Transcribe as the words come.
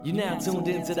You're now tuned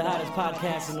in to the hottest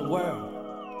podcast in the world,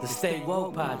 the Stay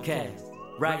Woke Podcast,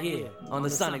 right here on the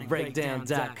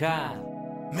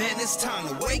SonicBreakdown.com. Man, it's time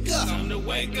to wake up.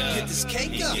 Get this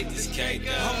cake up.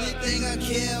 Only thing I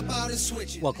care about is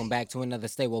switching. Welcome back to another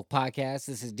Stay Woke Podcast.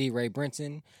 This is D. Ray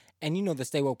Brinson. And you know the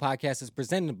Stay Woke Podcast is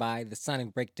presented by the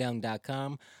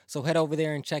SonicBreakdown.com. So head over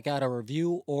there and check out a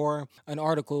review or an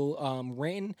article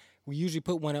written. We usually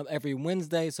put one up every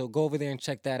Wednesday, so go over there and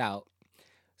check that out.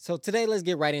 So today, let's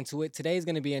get right into it. Today's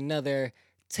going to be another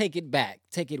Take It Back.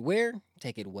 Take it where?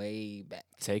 Take it way back.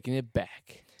 Taking it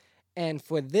back. And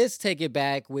for this Take It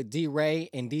Back with D. Ray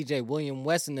and DJ William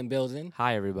West in the building.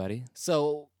 Hi, everybody.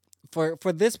 So for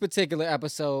this particular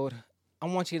episode, I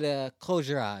want you to close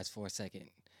your eyes for a second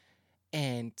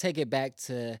and take it back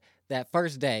to that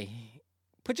first day.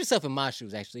 Put yourself in my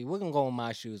shoes, actually. We're going to go in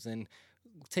my shoes and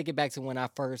take it back to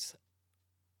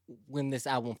when this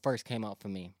album first came out for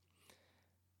me.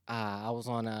 I was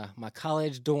on my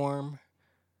college dorm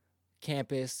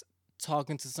campus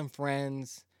talking to some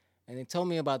friends, and they told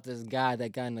me about this guy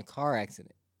that got in a car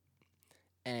accident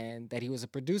and that he was a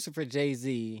producer for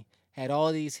Jay-Z, had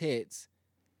all these hits,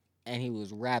 and he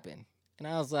was rapping. And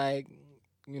I was like,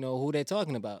 you know, who they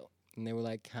talking about? And they were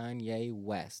like, Kanye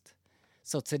West.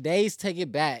 So today's Take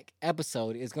It Back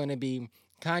episode is going to be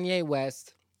Kanye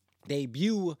West's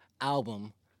debut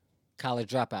album,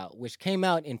 College Dropout, which came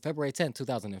out in February 10th,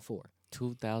 2004.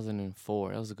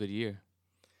 2004. That was a good year.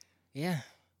 Yeah.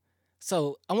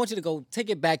 So I want you to go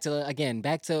take it back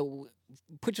to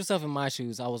put yourself in my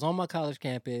shoes. I was on my college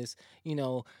campus,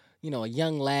 a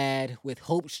young lad with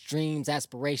hopes, dreams,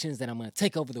 aspirations that I'm going to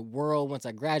take over the world once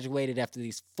I graduated after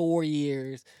these 4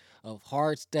 years of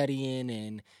hard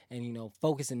studying and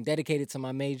focused and dedicated to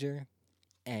my major.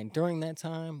 And during that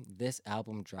time, this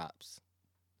album drops.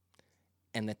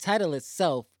 And the title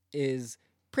itself is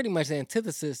pretty much the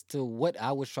antithesis to what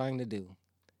I was trying to do.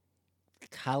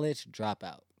 College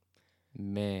Dropout.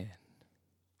 Man.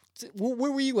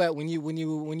 Where were you at when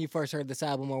you first heard this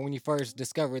album, or when you first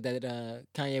discovered that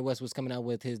Kanye West was coming out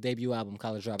with his debut album,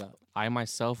 College Dropout? I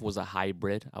myself was a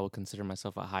hybrid. I would consider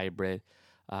myself a hybrid,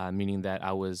 meaning that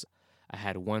I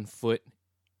had one foot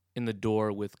in the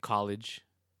door with college,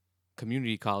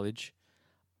 community college,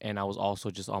 and I was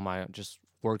also just on my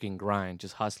working grind,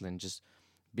 just hustling, just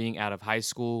being out of high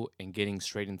school and getting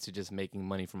straight into just making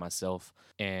money for myself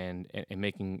and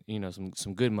making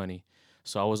some good money.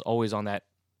 So I was always on that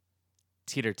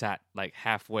teeter-tot, like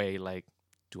halfway, like,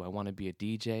 do I want to be a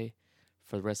DJ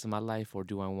for the rest of my life, or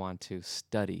do I want to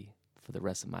study for the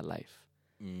rest of my life?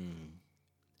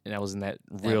 And I was in that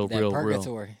real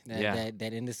purgatory,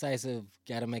 that indecisive,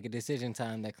 gotta make a decision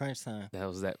time, that crunch time. That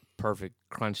was that perfect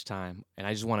crunch time. And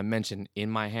I just want to mention,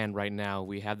 in my hand right now,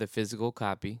 we have the physical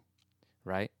copy,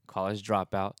 right? College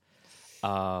Dropout.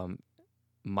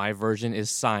 My version is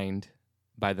signed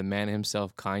by the man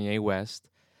himself, Kanye West.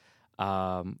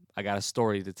 I got a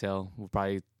story to tell. We'll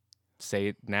probably say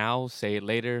it now, say it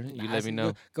later. You let me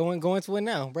know. Go into it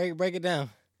now. Break it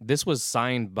down. This was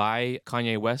signed by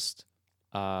Kanye West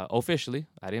officially.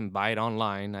 I didn't buy it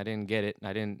online. I didn't get it.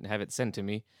 I didn't have it sent to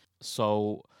me.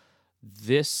 So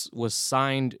this was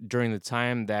signed during the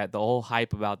time that the whole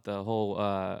hype about the whole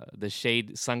the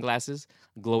Shade sunglasses,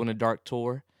 glow in the dark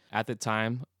tour. At the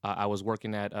time, I was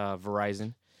working at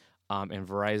Verizon. And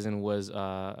Verizon was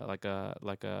like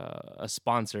a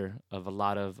sponsor of a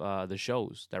lot of the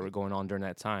shows that were going on during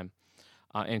that time.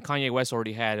 And Kanye West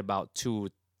already had about 2,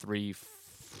 3,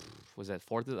 was that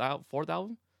fourth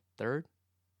album? Third?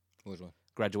 Which one?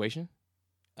 Graduation?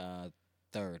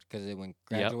 Third, because it went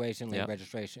graduation, late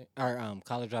registration, or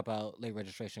College Dropout, late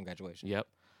registration, graduation. Yep.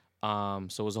 So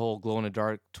it was a whole glow in the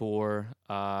dark tour.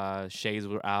 Shades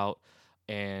were out,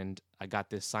 and I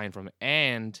got this sign from it.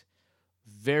 And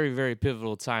very, very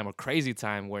pivotal time, or crazy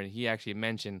time, where he actually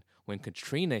mentioned when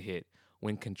Katrina hit. Oh,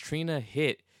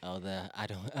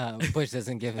 Bush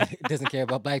doesn't care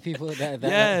about black people.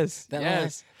 Yes. Line,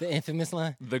 the infamous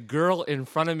line. The girl in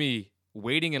front of me,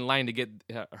 waiting in line to get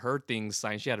her things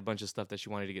signed. She had a bunch of stuff that she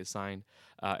wanted to get signed,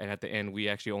 and at the end, we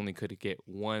actually only could get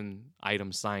one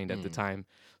item signed at the time.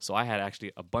 So I had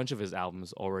actually a bunch of his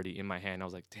albums already in my hand. I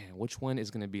was like, damn, which one is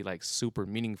gonna be like super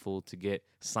meaningful to get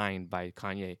signed by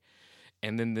Kanye?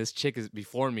 And then this chick is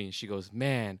before me. She goes,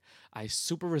 man, I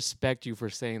super respect you for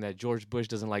saying that George Bush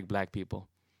doesn't like black people.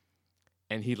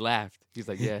 And he laughed. He's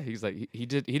like, yeah. He's like, he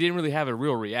didn't really have a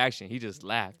real reaction. He just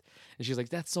laughed. And she's like,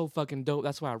 that's so fucking dope.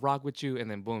 That's why I rock with you. And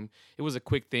then boom, it was a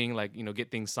quick thing, like, get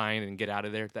things signed and get out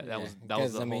of there. That was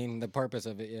the purpose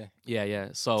of it. Yeah. Yeah.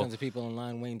 So tons of people in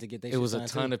line waiting to get their shit signed. It was a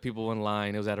ton too. of people in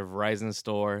line. It was at a Verizon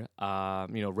store.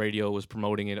 Radio was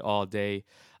promoting it all day.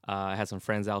 I had some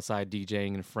friends outside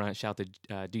DJing in front. Shout out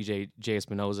to DJ Jay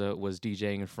Espinoza was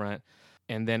DJing in front.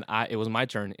 And then it was my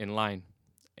turn in line.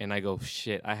 And I go,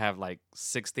 shit, I have like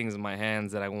 6 things in my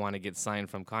hands that I want to get signed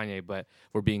from Kanye, but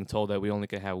we're being told that we only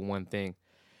can have one thing.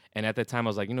 And at that time, I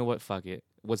was like, you know what? Fuck it.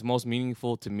 What's most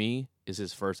meaningful to me is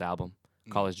his first album,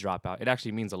 College Dropout. It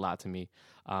actually means a lot to me.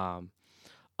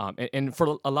 And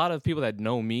for a lot of people that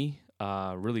know me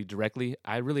really directly,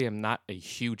 I really am not a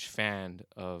huge fan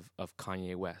of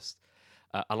Kanye West.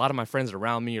 A lot of my friends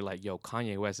around me are like, yo,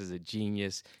 Kanye West is a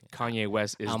genius. Kanye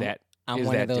West is I'm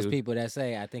one of those dude. people that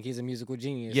say I think he's a musical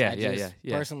genius. Yeah.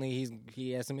 Personally,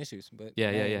 he has some issues, but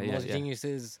most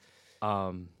geniuses,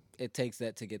 it takes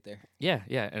that to get there. Yeah,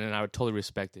 and then I would totally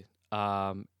respect it.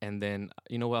 And then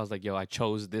you know what? I was like, yo, I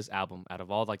chose this album out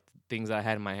of all like things that I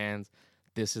had in my hands.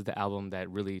 This is the album that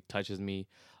really touches me.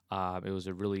 It was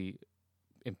a really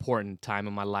important time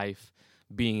in my life,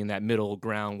 being in that middle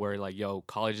ground where like, yo,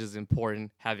 college is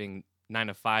important, having 9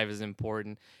 to 5 is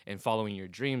important, and following your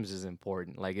dreams is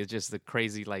important. Like, it's just the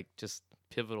crazy, like, just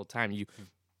pivotal time. You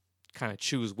kind of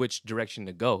choose which direction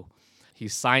to go. He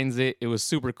signs it. It was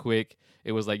super quick.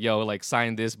 It was like, yo, like,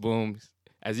 sign this, boom.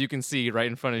 As you can see right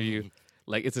in front of you,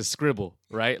 like, it's a scribble,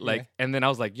 right? Like, and then I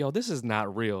was like, yo, this is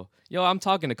not real. Yo, I'm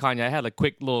talking to Kanye. I had a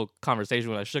quick little conversation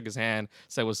when I shook his hand,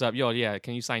 said, what's up? Yo, yeah,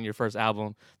 can you sign your first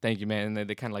album? Thank you, man. And then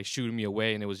they kind of like shooted me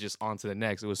away, and it was just on to the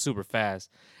next. It was super fast.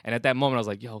 And at that moment, I was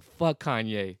like, yo, fuck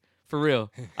Kanye. For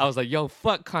real. I was like, yo,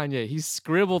 fuck Kanye. He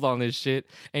scribbled on this shit.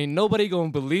 Ain't nobody gonna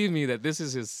believe me that this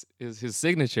is his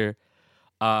signature.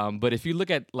 But if you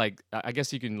look at, like, I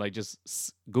guess you can like just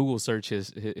Google search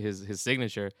his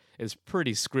signature. It's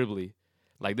pretty scribbly.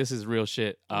 Like, this is real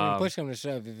shit. I mean, push come to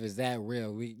shove, if it's that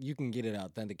real, you can get it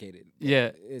authenticated.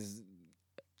 Yeah.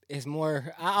 It's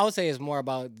more, I would say it's more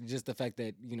about just the fact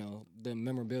that, you know, the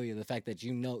memorabilia, the fact that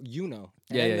you know. At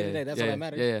the end of the day, that's what that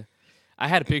matters. Yeah. I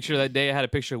had a picture that day. I had a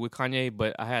picture with Kanye,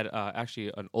 but I had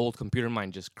actually an old computer of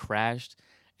mine just crashed,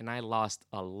 and I lost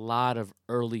a lot of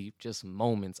early just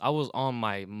moments. I was on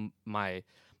my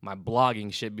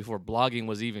blogging shit before blogging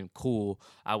was even cool.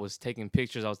 I was taking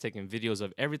pictures, I was taking videos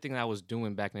of everything I was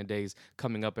doing back in the days,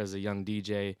 coming up as a young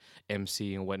DJ,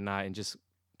 MC, and whatnot, and just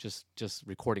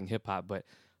recording hip hop. But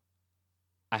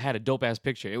I had a dope ass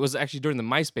picture. It was actually during the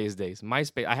MySpace days.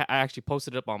 MySpace, I actually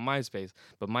posted it up on MySpace,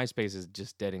 but MySpace is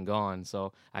just dead and gone,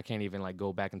 so I can't even like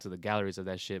go back into the galleries of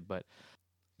that shit. But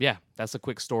yeah, that's a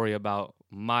quick story about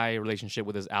my relationship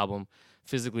with this album.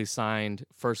 Physically signed,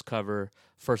 first cover,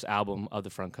 first album of the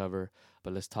front cover.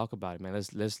 But let's talk about it, man.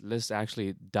 Let's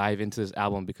actually dive into this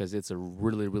album because it's a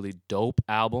really, really dope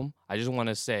album. I just want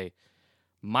to say,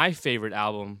 my favorite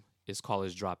album is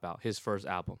College Dropout, his first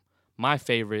album. My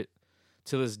favorite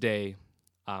to this day.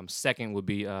 Second would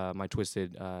be My Dark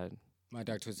Twisted Fantasy.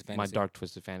 My Dark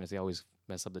Twisted Fantasy. I always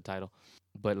mess up the title.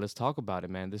 But let's talk about it,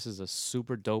 man. This is a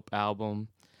super dope album.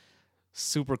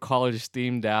 Super college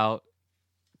themed out.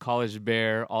 College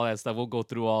Bear, all that stuff. We'll go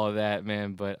through all of that,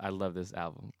 man. But I love this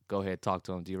album. Go ahead, talk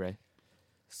to him, D-Ray.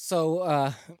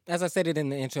 So, as I said it in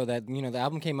the intro, that, you know, the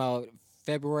album came out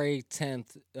February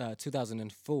 10th,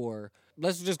 2004.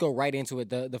 Let's just go right into it.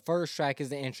 The first track is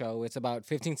the intro. It's about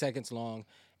 15 seconds long,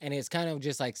 and it's kind of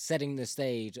just like setting the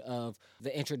stage of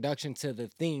the introduction to the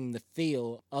theme, the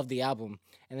feel of the album,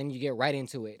 and then you get right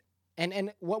into it.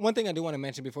 And one thing I do want to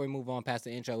mention before we move on past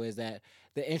the intro is that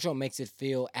the intro makes it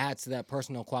adds to that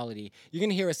personal quality. You're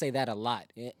going to hear us say that a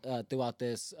lot throughout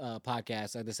this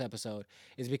podcast or this episode,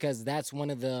 is because that's one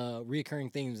of the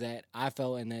recurring themes that I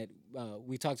felt and that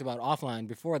we talked about offline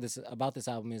before about this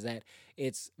album, is that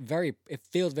it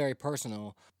feels very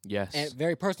personal. Yes. And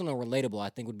very personal and relatable, I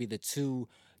think, would be the two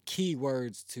key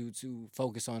words to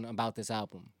focus on about this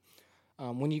album.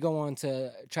 When you go on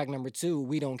to track number 2,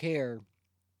 We Don't Care,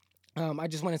 I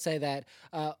just want to say that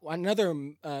another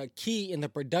key in the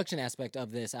production aspect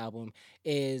of this album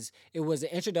is it was an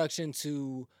introduction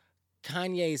to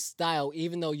Kanye's style,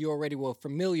 even though you already were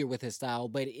familiar with his style,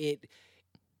 but it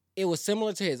was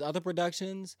similar to his other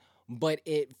productions, but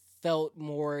it felt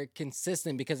more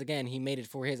consistent because, again, he made it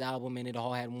for his album and it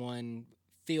all had one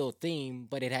theme,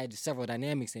 but it had several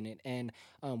dynamics in it. And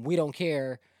We Don't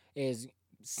Care is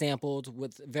sampled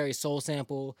with very soul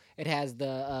sample. It has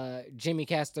the Jimmy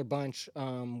Castor bunch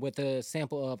with a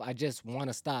sample of I Just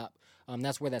Wanna Stop.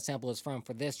 That's where that sample is from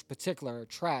for this particular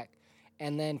track.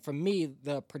 And then for me,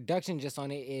 the production just on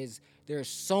it is there's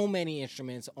so many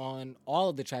instruments on all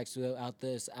of the tracks throughout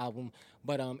this album.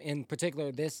 But in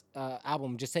particular, this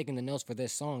album, just taking the notes for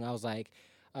this song, I was like,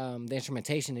 The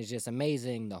instrumentation is just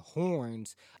amazing. The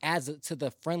horns adds to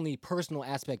the friendly, personal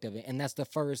aspect of it, and that's the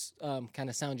first kind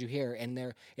of sound you hear. And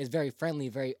there is very friendly,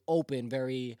 very open,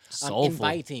 very Soulful.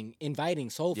 inviting,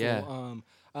 soulful. Yeah.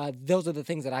 Those are the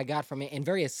things that I got from it, and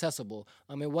very accessible.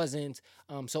 It wasn't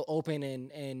so open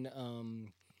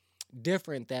and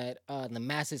different that the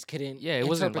masses couldn't Yeah, it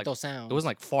wasn't interpret like those sounds. it wasn't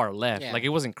like far left. Yeah. Like it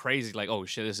wasn't crazy. Like, oh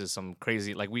shit, this is some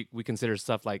crazy. Like we consider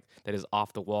stuff like that is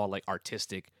off the wall, like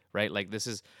artistic, right? Like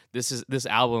this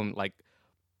album like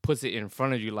puts it in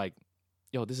front of you, like,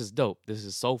 yo, this is dope. This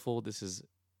is soulful. This is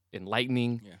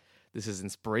enlightening. Yeah. This is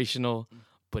inspirational.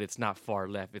 But it's not far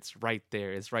left. It's right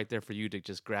there. It's right there for you to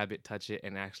just grab it, touch it,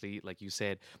 and actually, like you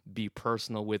said, be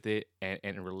personal with it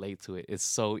and relate to it. It's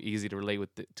so easy to relate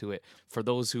to it. For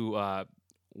those who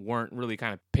weren't really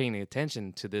kind of paying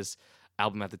attention to this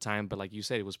album at the time, but like you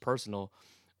said, it was personal.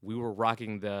 We were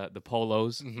rocking the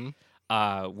polos.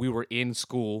 We were in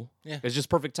school. Yeah. It's just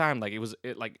perfect time. Like it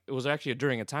was actually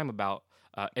during a time about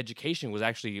education was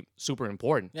actually super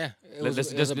important. Yeah, it Let's-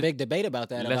 was a let's- big debate about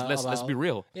that. Let's be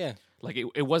real. Yeah, Like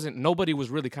it wasn't. Nobody was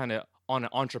really kind of on an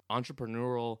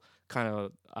entrepreneurial kind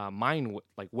of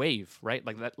like wave, right?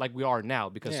 Like that, like we are now,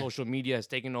 because Yeah. social media has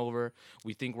taken over.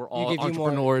 We think we're You all give you more-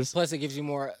 entrepreneurs. plus, it gives you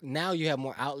more. Now you have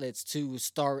more outlets to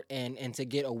start and to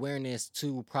get awareness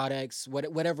to products,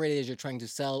 whatever it is you're trying to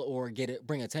sell or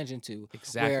bring attention to.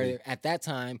 Exactly. Where at that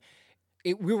time,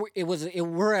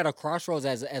 we're at a crossroads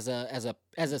as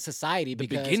a society. The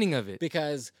because, beginning of it.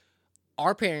 because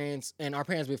our parents and our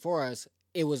parents before us,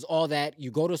 it was all that you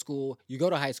go to school, you go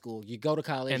to high school, you go to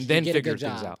college, And you then get a figure good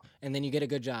things job, out. and then you get a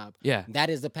good job. Yeah. That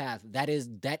is the path. That is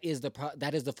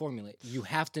the formula. You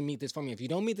have to meet this formula. If you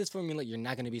don't meet this formula, you're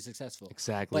not going to be successful.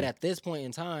 Exactly. But at this point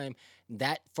in time,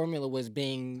 that formula was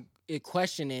being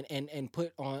questioned and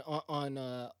put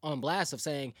on blast of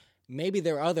saying, maybe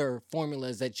there are other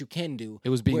formulas that you can do. It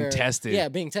was being tested. Yeah,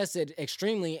 being tested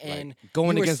extremely, and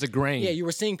going you were against the grain. Yeah, you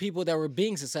were seeing people that were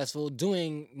being successful,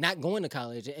 not going to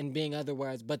college and being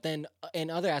otherwise. But then in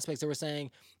other aspects, they were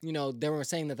saying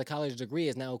that the college degree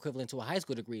is now equivalent to a high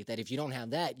school degree. That if you don't have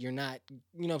that, you're not. You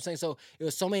know what I'm saying? So it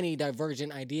was so many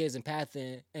divergent ideas and paths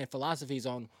and philosophies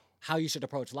on how you should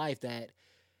approach life that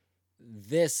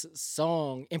this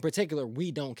song in particular,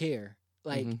 We Don't Care.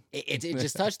 Like it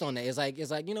just touched on that. It's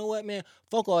like, you know what, man?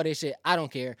 Fuck all this shit. I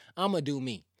don't care. I'ma do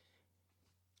me.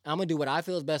 I'm gonna do what I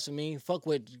feel is best for me. Fuck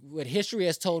what history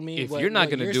has told me. If what, you're not what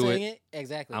gonna you're do saying it,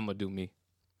 exactly. I'm gonna do me.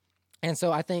 And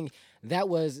so I think that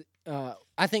was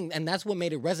and that's what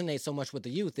made it resonate so much with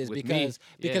the youth is With because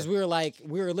me, yeah.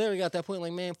 we were literally at that point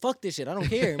like, man, fuck this shit. I don't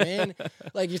care, man.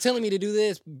 Like, you're telling me to do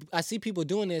this. I see people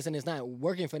doing this and it's not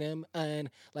working for them, and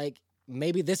like,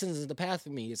 maybe this isn't the path for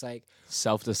me. It's like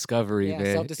Self-discovery,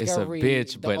 man. self-discovery,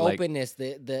 It's a bitch, the but like openness,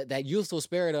 that youthful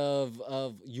spirit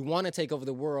of you want to take over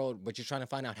the world, but you're trying to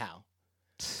find out how.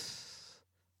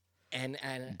 And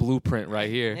blueprint right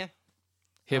here. yeah.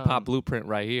 Hip hop blueprint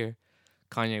right here.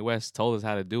 Kanye West told us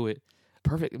how to do it.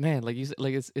 Perfect, man. Like you said,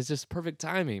 like it's just perfect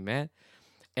timing, man.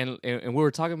 And we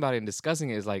were talking about it and discussing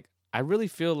it. Is like, I really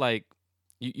feel like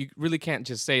you really can't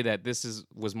just say that this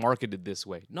was marketed this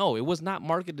way. No, it was not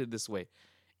marketed this way.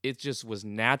 It just was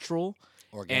natural,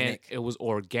 Organic. and it was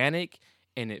organic,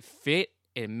 and it fit.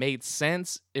 It made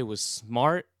sense. It was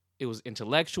smart. It was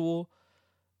intellectual.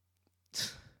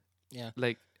 Yeah.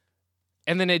 Like,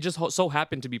 and then it just so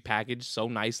happened to be packaged so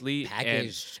nicely.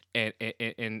 Packaged. And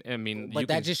I mean, But you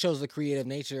that can- just shows the creative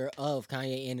nature of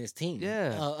Kanye and his team.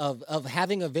 Yeah. Of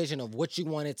having a vision of what you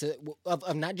wanted to,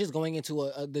 of not just going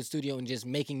into the studio and just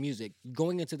making music,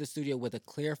 going into the studio with a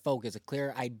clear focus, a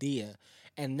clear idea.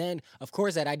 And then, of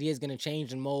course, that idea is going to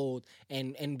change and mold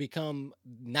and become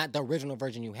not the original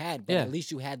version you had, but Yeah. at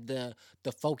least you had the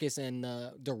focus and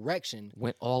the direction.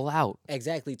 went all out.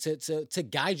 Exactly, to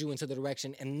guide you into the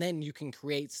direction, and then you can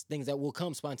create things that will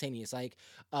come spontaneous, like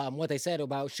what they said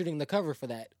about shooting the cover for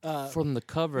that. From the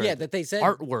cover. Yeah, that they said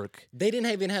artwork. they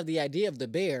didn't even have the idea of the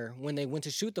bear when they went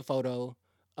to shoot the photo.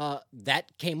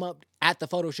 That came up at the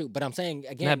photo shoot. But I'm saying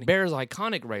And again, that bear is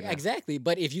iconic right now. exactly.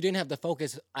 But if you didn't have the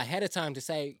focus ahead of time to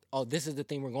say, "Oh, this is the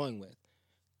thing we're going with,"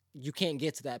 you can't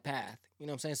get to that path. You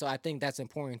know what I'm saying? So I think that's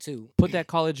important too. Put that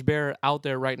college bear out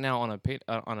there right now on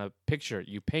a picture.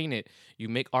 You paint it. You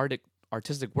make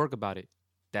artistic work about it.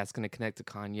 That's gonna connect to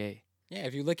Kanye. Yeah,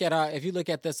 if you look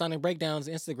at the Sonic Breakdowns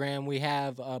Instagram, we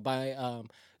have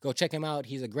go check him out.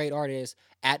 He's a great artist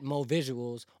at Mo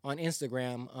Visuals on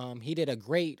Instagram. He did a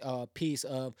great piece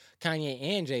of Kanye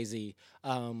and Jay-Z.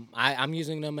 I'm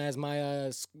using them as my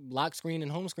lock screen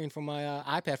and home screen for my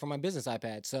iPad, for my business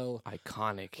iPad. So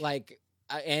Iconic. like,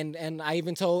 and I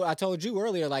even told you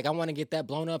earlier, like, I want to get that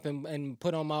blown up and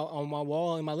put on my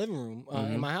wall in my living room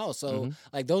in my house. So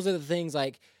like those are the things,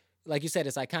 like you said,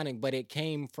 it's iconic, but it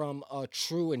came from a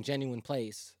true and genuine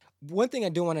place. One thing I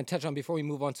do want to touch on before we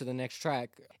move on to the next track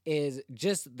is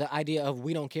just the idea of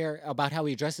we don't care about how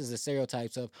he addresses the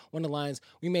stereotypes of one of the lines,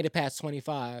 we made it past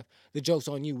 25, the joke's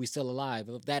on you, we still alive.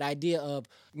 Of that idea of,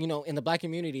 you know, in the black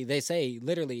community, they say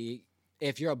literally,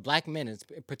 if you're a black man,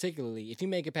 particularly, if you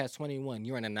make it past 21,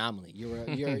 you're an anomaly.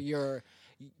 You're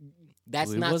that's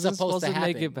not supposed to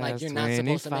happen. Like, you're not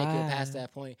supposed to make it past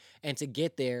that point. And to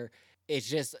get there,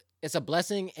 it's a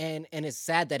blessing, and it's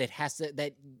sad that it has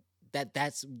to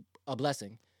that's a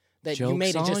blessing that Joke's you made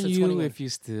it just on to 21. you if you're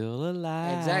still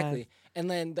alive. Exactly. And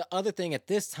then the other thing at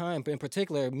this time, in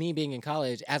particular, me being in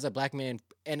college as a black man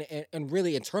and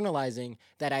really internalizing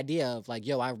that idea of like,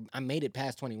 yo, I made it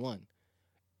past 21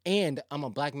 and I'm a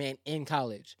black man in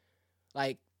college.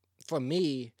 Like, for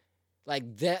me,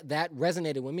 like that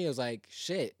resonated with me. It was like,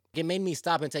 shit. It made me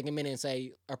stop and take a minute and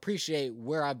say, appreciate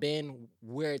where I've been,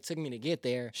 where it took me to get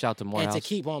there. Shout to Morehouse. And to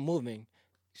keep on moving.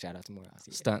 Shout out to Morehouse.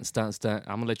 Yeah. Stunt.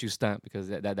 I'm gonna let you stunt because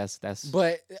that's.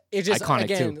 But it just iconic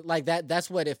again too. Like that. That's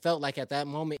what it felt like at that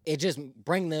moment. It just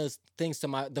bring those things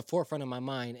to the forefront of my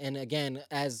mind. And again,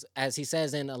 as he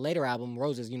says in a later album,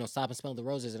 Roses, you know, stop and smell the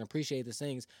roses and appreciate the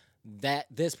things. That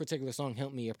this particular song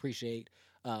helped me appreciate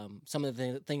some of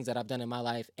the things that I've done in my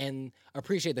life and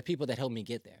appreciate the people that helped me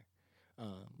get there.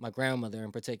 My grandmother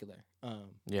in particular.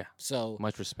 Yeah. So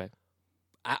much respect.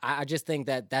 I just think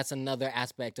that that's another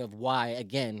aspect of why,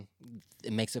 again,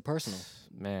 it makes it personal.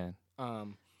 Man,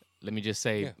 let me just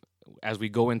say, as we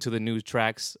go into the new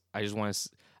tracks, I just want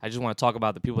to talk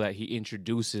about the people that he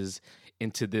introduces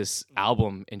into this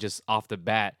album, and just off the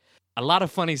bat, a lot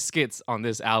of funny skits on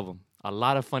this album. A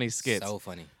lot of funny skits. So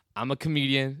funny. I'm a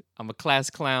comedian. I'm a class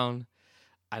clown.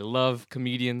 I love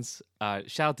comedians.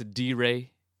 Shout out to D-Ray.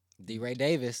 D-Ray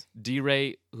Davis.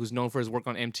 D-Ray, who's known for his work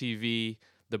on MTV.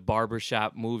 The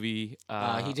Barbershop movie.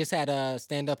 He just had a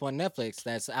stand-up on Netflix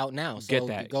that's out now. So get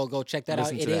that. Go check that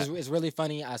Listen out. It's really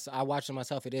funny. I watched it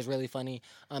myself. It is really funny.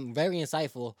 Very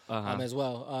insightful as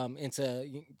well. Into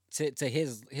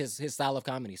his style of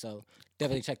comedy. So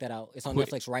definitely check that out. It's on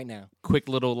Netflix right now. Quick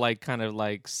little kind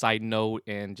of side note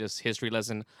and just history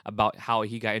lesson about how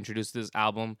he got introduced to this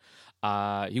album.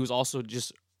 He was also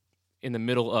just in the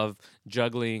middle of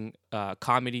juggling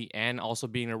comedy and also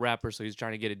being a rapper, so he's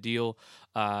trying to get a deal.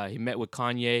 He met with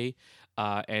Kanye,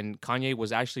 and Kanye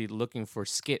was actually looking for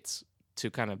skits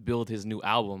to kind of build his new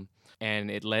album,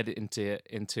 and it led into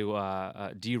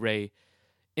D-Ray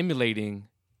emulating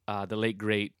the late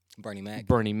great Bernie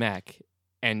Mac.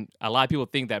 And a lot of people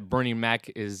think that Bernie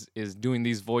Mac is doing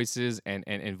these voices and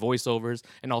voiceovers,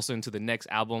 and also into the next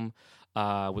album.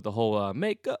 With the whole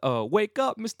wake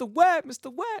up, Mr. Wet.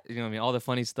 You know what I mean? All the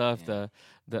funny stuff, the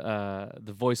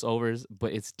voiceovers,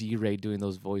 but it's D-Ray doing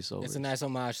those voiceovers. It's a nice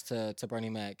homage to Bernie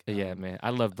Mac. Yeah, man. I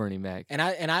love Bernie Mac. And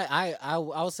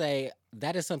I'll say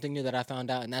that is something new that I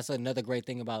found out, and that's another great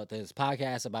thing about this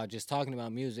podcast, about just talking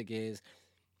about music, is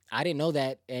I didn't know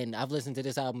that, and I've listened to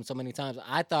this album so many times.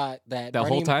 I thought that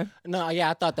whole time? No, yeah,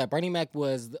 I thought that Bernie Mac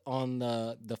was on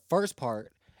the first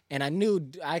part. And I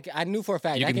knew for a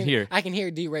fact I can hear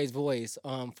D-Ray's voice,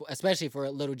 especially for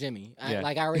Little Jimmy.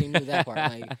 I already knew that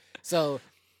part. So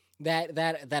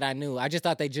that I knew. I just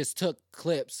thought they just took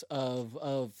clips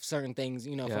of certain things,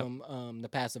 you know, from the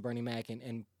past of Bernie Mac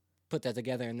and put that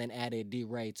together, and then added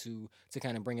D-Ray to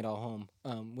kind of bring it all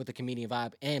home with the comedian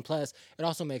vibe. And plus, it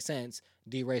also makes sense.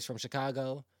 D-Ray's from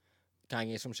Chicago,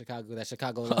 Kanye's from Chicago. That's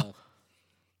Chicago love.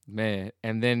 Man,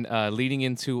 and then leading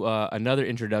into another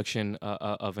introduction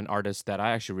of an artist that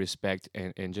I actually respect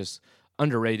and just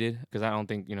underrated, because I don't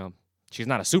think, you know, she's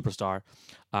not a superstar,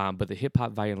 but the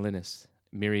hip-hop violinist,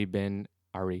 Miri Ben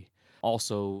Ari,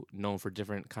 also known for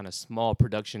different kind of small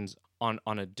productions on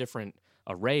a different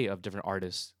array of different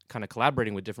artists, kind of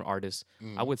collaborating with different artists,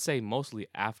 I would say mostly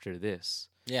after this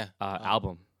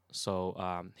album.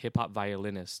 So hip-hop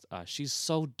violinist, she's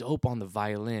so dope on the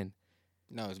violin.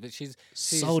 No, but she's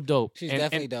so dope. She's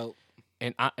definitely dope.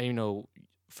 And I, you know,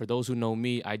 for those who know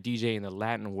me, I DJ in the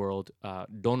Latin world.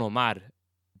 Don Omar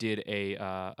did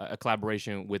a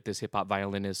collaboration with this hip hop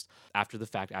violinist after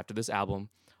this album,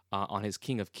 on his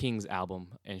King of Kings album,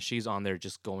 and she's on there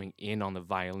just going in on the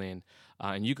violin.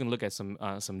 And you can look at some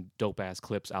dope ass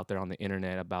clips out there on the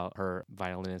internet about her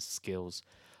violinist skills.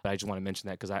 But I just want to mention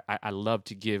that because I love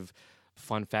to give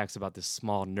fun facts about this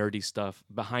small nerdy stuff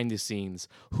behind the scenes.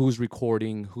 Who's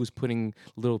recording, who's putting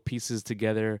little pieces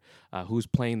together, who's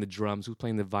playing the drums, who's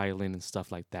playing the violin and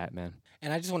stuff like that, man.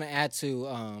 And I just want to add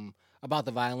to about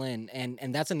the violin,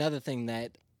 and that's another thing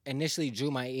that initially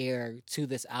drew my ear to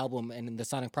this album and the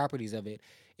sonic properties of it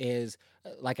is,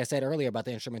 like I said earlier about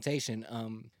the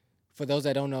instrumentation. For those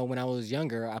that don't know, when I was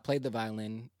younger, I played the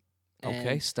violin.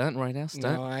 Okay, stunt right now,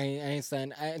 stunt. No, I ain't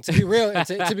stunt. To be real,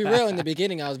 to be real, in the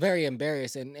beginning, I was very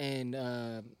embarrassed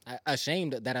and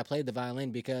ashamed that I played the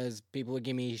violin because people would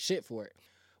give me shit for it.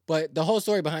 But the whole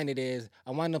story behind it is,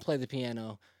 I wanted to play the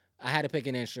piano. I had to pick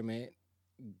an instrument.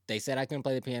 They said I couldn't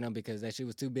play the piano because that shit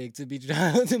was too big to be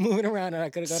to moving around, and I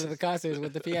couldn't go to the concerts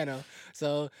with the piano.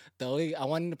 So I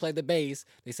wanted to play the bass.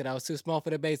 They said I was too small for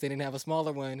the bass. They didn't have a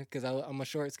smaller one because I'm a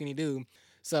short, skinny dude.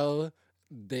 So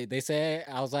they said,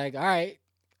 I was like, all right,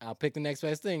 I'll pick the next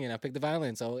best thing, and I picked the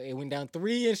violin. So it went down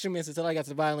 3 instruments until I got to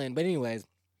the violin. But anyways,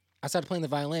 I started playing the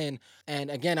violin,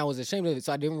 and again, I was ashamed of it,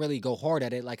 so I didn't really go hard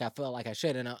at it like I felt like I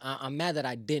should. And I'm mad that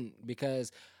I didn't,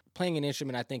 because playing an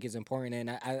instrument I think is important, and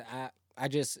I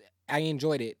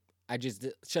enjoyed it. I just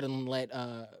shouldn't let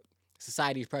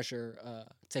society's pressure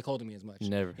take hold of me as much.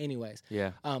 Never. Anyways.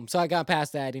 Yeah. So I got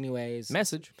past that anyways.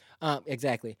 Message.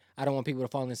 Exactly. I don't want people to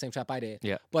fall in the same trap I did.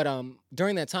 Yeah. But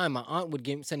during that time, my aunt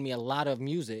would send me a lot of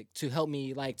music to help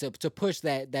me, like, to push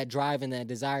that drive and that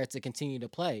desire to continue to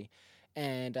play.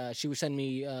 And she would send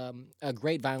me a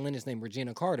great violinist named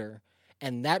Regina Carter.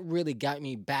 And that really got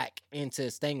me back into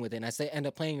staying with it. And I ended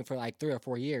up playing for like 3 or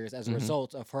 4 years as a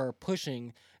result of her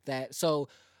pushing that. So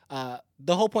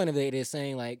the whole point of it is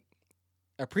saying, like,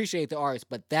 appreciate the arts.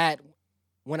 But that,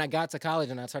 when I got to college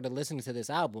and I started listening to this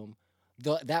album,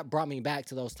 that brought me back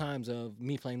to those times of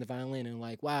me playing the violin and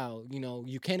like, wow,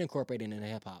 you can incorporate it into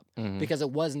hip hop. Because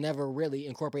it was never really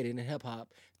incorporated in hip hop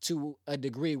to a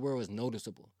degree where it was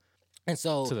noticeable. And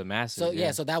so to the masses.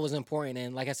 So so that was important.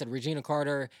 And like I said, Regina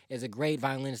Carter is a great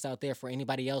violinist out there for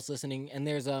anybody else listening. And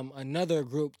there's another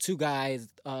group, 2 guys,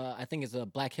 I think it's a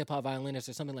black hip hop violinist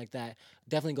or something like that.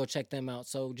 Definitely go check them out.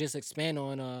 So just expand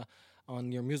on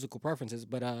your musical preferences.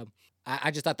 But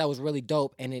I just thought that was really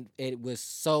dope, and it was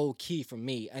so key for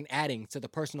me, and adding to the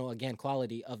personal, again,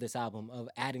 quality of this album, of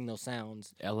adding those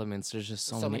sounds. Elements. There's just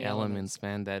so many elements,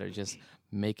 man, that are just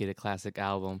make it a classic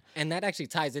album. And that actually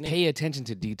ties it in. Pay attention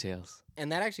to details.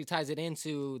 And that actually ties it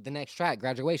into the next track,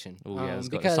 Graduation. Oh, yeah, let's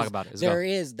talk about it.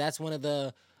 That's one of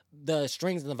the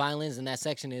strings and the violins in that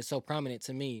section is so prominent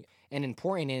to me and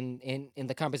important in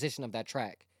the composition of that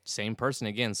track. Same person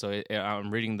again. So I'm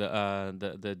reading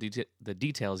the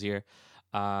details here.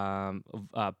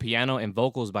 Piano and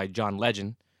vocals by John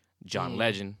Legend. John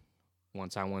Legend. One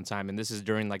time. And this is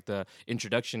during like the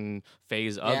introduction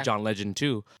phase of John Legend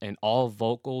too. And all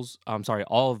violins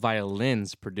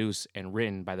produced and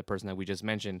written by the person that we just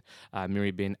mentioned, Miri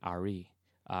bin Ari.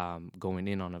 Going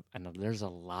in on and there's a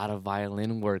lot of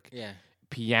violin work. Yeah.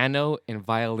 Piano and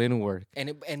violin work.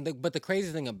 But the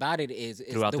crazy thing about it is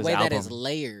the way album. that it's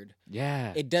layered.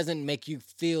 Yeah. It doesn't make you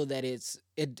feel that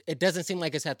it doesn't seem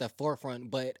like it's at the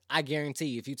forefront, but I guarantee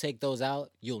you, if you take those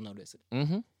out, you'll notice it.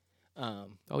 Mm-hmm.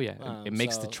 It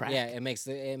makes the track. Yeah, it makes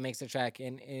the track,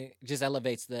 and it just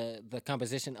elevates the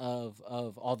composition of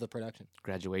all the production.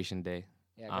 Graduation Day.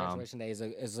 Yeah, Graduation Day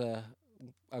is a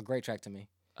great track to me.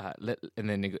 And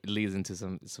then it leads into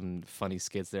some funny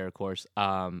skits there, of course.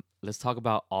 Let's talk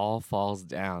about All Falls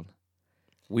Down.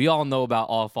 We all know about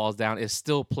All Falls Down. It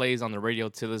still plays on the radio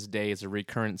to this day. It's a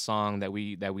recurrent song that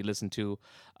we listen to.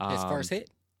 His first hit?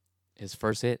 His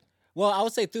first hit? Well, I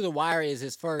would say Through the Wire is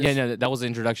his first. Yeah, no, that was the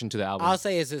introduction to the album. I'll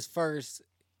say it's his first.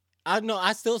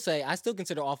 I still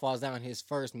consider All Falls Down his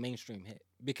first mainstream hit,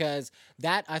 because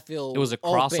that, I feel, it was a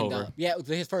crossover. Yeah,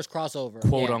 his first crossover.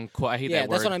 Quote unquote. I hate that word. Yeah,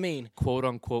 that's what I mean. Quote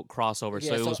unquote crossover. Yeah,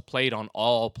 so it was played on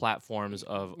all platforms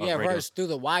of radio. Verse Through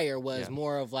the Wire was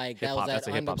more of like hip-hop. That was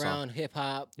that underground hip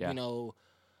hop. Yeah.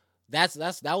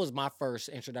 That was my first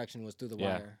introduction, was Through the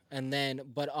Wire, and then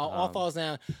All Falls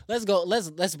Down. Let's go.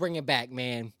 Let's bring it back,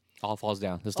 man. All Falls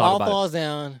Down. Let's talk about it. All Falls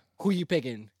Down. Who you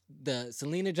picking? The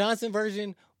Selena Johnson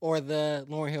version or the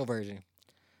Lauryn Hill version?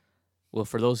 Well,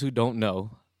 for those who don't know,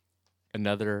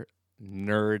 another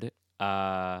nerd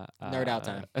out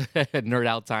time. Nerd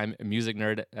out time, music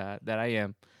nerd that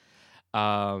I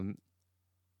am.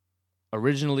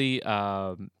 Originally,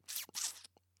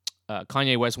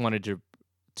 Kanye West wanted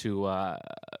to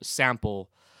sample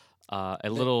a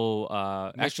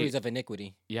little Mysteries of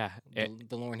Iniquity. Yeah,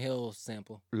 the Lauryn Hill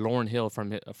sample. Lauryn Hill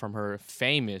from her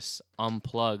famous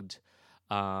Unplugged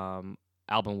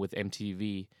album with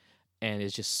MTV, and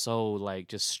it's just so like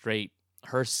just straight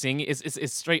her singing.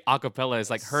 It's straight acapella. It's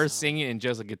like her singing and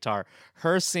just a guitar.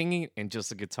 Her singing and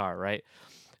just a guitar, right?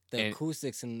 The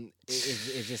acoustics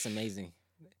is just amazing.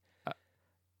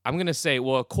 I'm gonna say,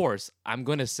 well, of course, I'm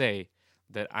gonna say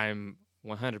that I'm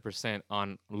 100%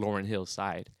 on Lauryn Hill's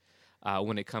side.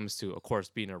 when it comes to, of course,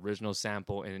 being an original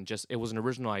sample and just it was an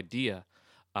original idea.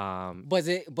 Was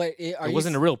it? But it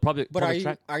wasn't a real public But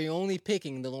track. are you only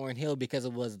picking the Lauryn Hill because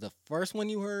it was the first one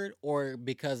you heard, or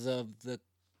because of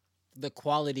the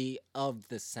quality of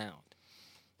the sound?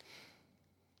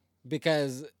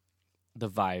 Because The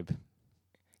vibe.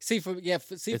 see for me,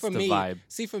 vibe.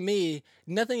 see for me,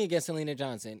 nothing against Selena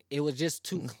Johnson. It was just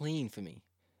Mm-hmm. too clean for me.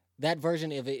 That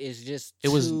version of it is just It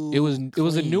was a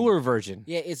clean. newer version.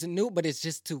 Yeah, it's new, but it's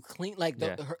just too clean. Like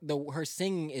Yeah. her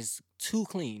singing is too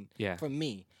clean. Yeah. For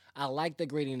me, I like the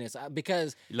grittiness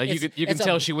because Like you can it's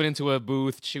tell she went into a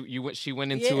booth. She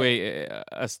went into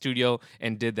a studio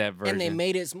and did that version. and they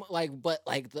made it but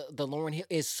the Lauryn Hill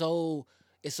is so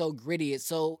gritty.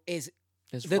 It's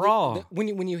raw.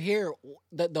 When you hear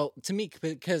the to me,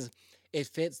 because it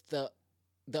fits the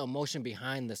emotion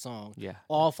behind the song. Yeah.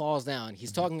 All falls down.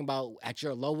 He's talking about at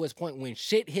your lowest point, when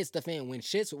shit hits the fan,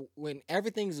 when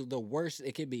everything's the worst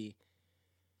it could be.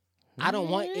 I don't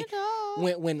want it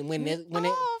when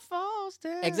it falls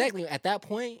down. exactly at that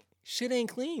point. Shit ain't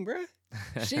clean, bruh.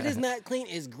 Shit is not clean.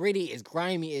 It's gritty. It's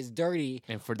grimy. It's dirty.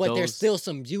 And for but there's those- still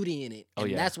some beauty in it. Oh,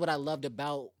 And yeah. that's what I loved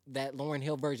about that Lauryn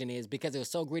Hill version, is because it was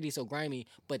so gritty, so grimy,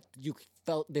 but you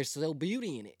felt there's still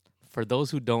beauty in it. For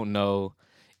those who don't know,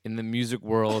 in the music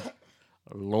world,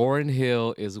 Lauryn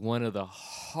Hill is one of the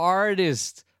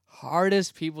hardest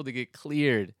people to get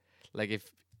cleared. Like, if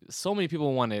so many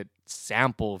people want to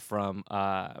sample from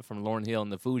Lauryn Hill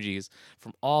and the Fugees,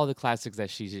 from all the classics that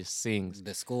she just sings.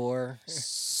 The score.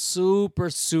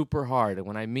 Super hard. And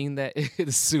when I mean that,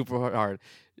 it's super hard.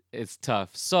 It's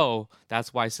tough. So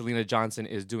that's why Selena Johnson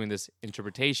is doing this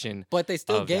interpretation. But they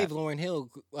still of gave that. Lauryn Hill,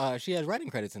 she has writing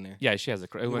credits in there. Yeah, she has a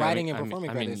Writing and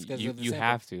performing credits 'cause you, of the you sample.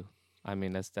 have to. I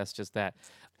mean, that's just that.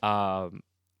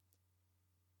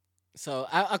 So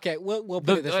okay, we'll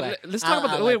put it this way. let's talk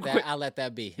about the wait, quick. I'll let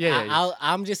that be. Yeah.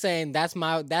 I'm just saying that's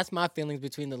my feelings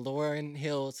between the Lauryn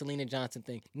Hill Selena Johnson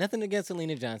thing. Nothing against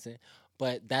Selena Johnson,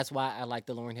 but that's why I like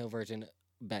the Lauryn Hill version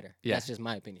better. Yeah. That's just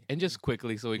my opinion. And just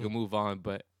quickly, so we can move on.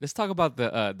 But let's talk about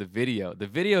the video. The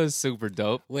video is super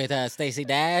dope. With Stacey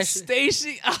Dash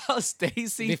Stacy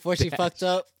before she Dash. fucked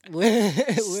up.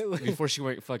 Before she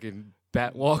went fucking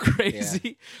Batwall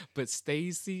crazy. But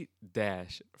Stacey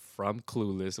Dash from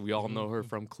Clueless. We all know her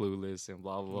from Clueless and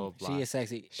blah blah blah. She is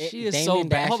sexy. She is Damon so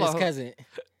bad. Dash's Hold on. cousin.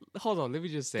 Hold on, let me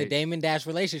just say. The Damon Dash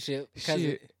relationship.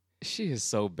 Cousin. She is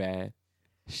so bad.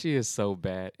 She is so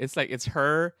bad. It's like it's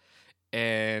her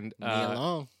and Nia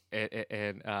Long.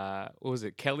 and what was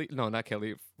it? Kelly? No, not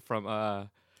Kelly. From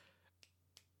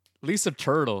Lisa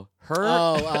Turtle. Her.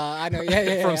 I know.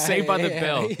 Yeah. From Saved by the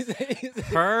Bell. Bell.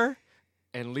 Her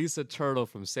and Lisa Turtle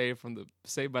from Saved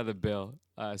by the Bell.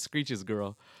 Screech's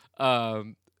girl.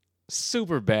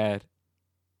 Super bad.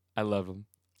 I love him.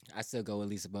 I still go with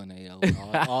Lisa Bonet, yo.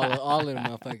 All of them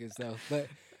motherfuckers though. But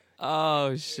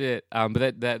Oh shit!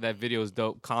 But that video is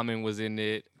dope. Common was in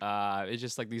it. It's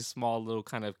just like these small little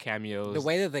kind of cameos. the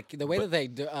way that they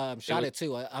shot was it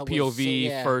too, I was POV so,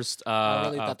 yeah. first I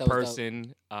really thought that was dope.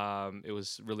 person. It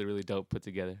was really dope put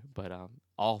together. But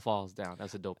all falls down.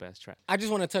 That's a dope ass track. I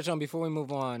just want to touch on before we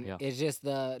move on. Yeah. It's just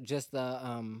the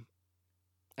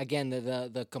again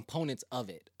the components of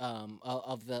it,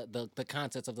 of the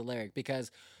concepts of the lyric,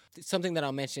 because something that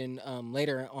I'll mention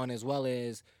later on as well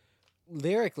is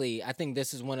lyrically, I think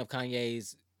this is one of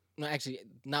Kanye's, no, actually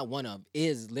not one of,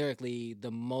 is lyrically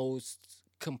the most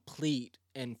complete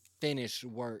and finished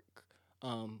work,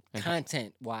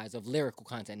 content wise, of lyrical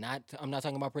content. I'm not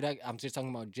talking about production. I'm just talking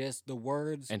about just the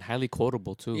words. And highly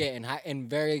quotable too. Yeah, and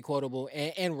very quotable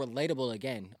and relatable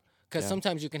again. Because Yeah.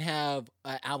 sometimes you can have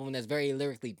an album that's very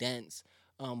lyrically dense,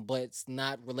 but it's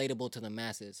not relatable to the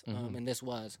masses. Mhm. And this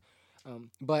was.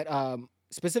 But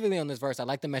specifically on this verse, I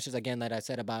like the message again that I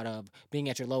said about being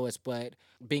at your lowest, but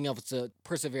being able to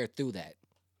persevere through that.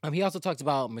 He also talks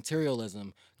about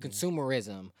materialism,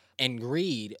 consumerism, and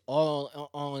greed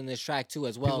all in this track too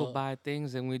as well. People buy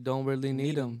things and we don't really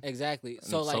need them. Exactly. And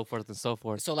So like so forth and so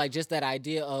forth. so like just that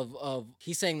idea of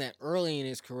he's saying that early in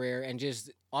his career, and just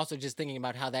also just thinking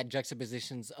about how that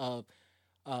juxtapositions of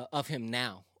him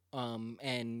now,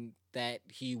 and that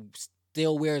he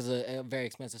still wears a very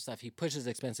expensive stuff. He pushes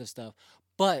expensive stuff,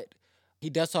 but he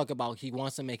does talk about he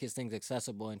wants to make his things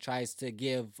accessible and tries to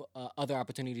give other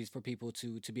opportunities for people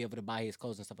to be able to buy his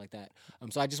clothes and stuff like that.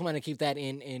 So I just want to keep that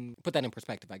in put that in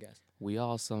perspective, I guess. We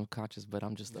all subconscious, but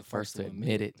I'm just the The first first to to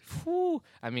admit it. Whew.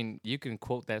 I mean, you can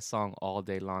quote that song all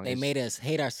day long. They It's- made us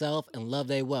hate ourselves and love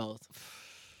their wealth.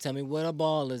 Tell me what a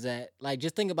ball is that? Like,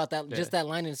 just think about that. Yeah. Just that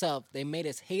line in itself. They made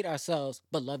us hate ourselves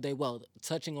but love their wealth.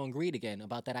 Touching on greed again,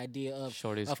 about that idea of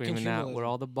Shorty of screaming out where consumerism.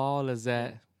 all the ball is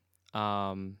at.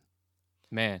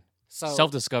 Man, So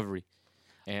self-discovery.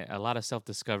 And a lot of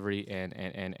self-discovery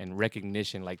and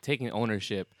recognition, like taking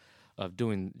ownership of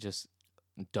doing just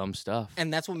dumb stuff.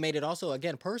 and that's what made it also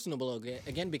again personable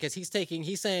again because he's saying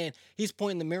he's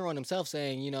pointing the mirror on himself,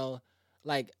 saying,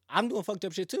 like, I'm doing fucked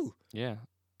up shit too, Yeah.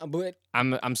 but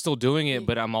I'm still doing it,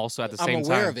 but I'm also at the same I'm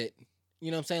aware time of it. You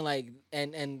know what I'm saying? Like,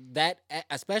 and that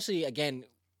especially again,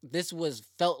 this was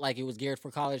felt like it was geared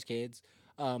for college kids,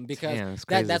 because Damn, that's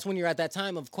crazy. that's when you're at that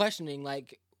time of questioning,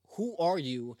 like, who are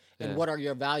you and Yeah. what are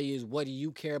your values? What do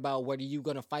you care about? What are you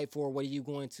going to fight for? What are you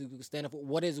going to stand up for?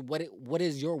 What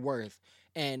is your worth,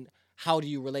 and how do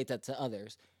you relate that to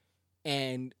others?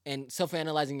 And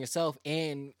self-analyzing yourself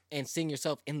and seeing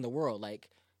yourself in the world. Like,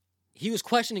 he was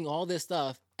questioning all this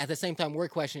stuff at the same time we're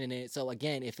questioning it. So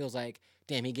again, it feels like,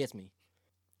 damn, he gets me.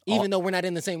 Even though we're not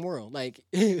in the same world. Like,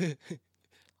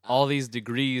 all these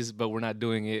degrees, but we're not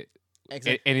doing it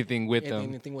anything with them.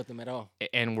 Anything with them at all.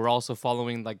 And we're also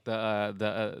following like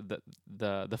the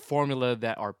formula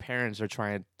that our parents are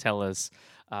trying to tell us.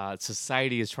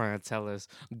 Society is trying to tell us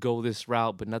go this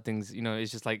route, but nothing's.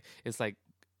 It's just like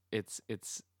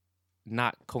it's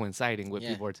not coinciding with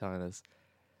people are telling us.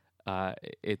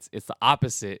 It's the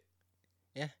opposite.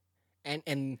 Yeah,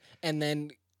 and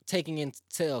then taking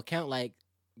into account like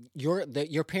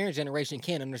your parent generation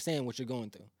can't understand what you're going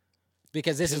through.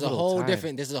 Because this is a whole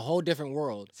different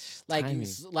world. Like Timing.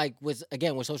 like with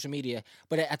social media,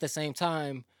 but at the same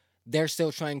time, they're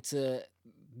still trying to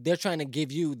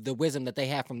give you the wisdom that they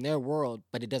have from their world,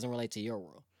 but it doesn't relate to your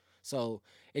world. So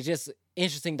it's just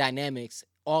interesting dynamics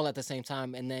all at the same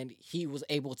time, and then he was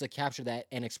able to capture that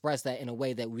and express that in a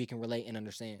way that we can relate and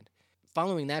understand.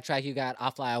 Following that track, you got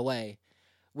 "I'll Fly Away,"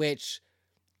 which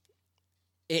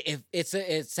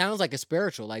it sounds like a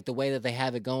spiritual, like the way that they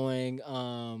have it going.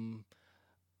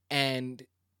 And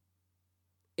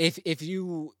if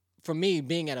you, for me,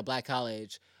 being at a black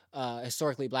college,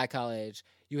 historically black college,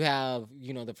 you have,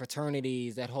 the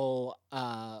fraternities, that whole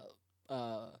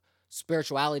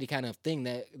spirituality kind of thing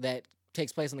that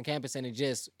takes place on the campus, and it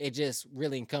just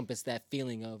really encompassed that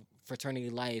feeling of fraternity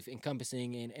life,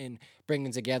 encompassing and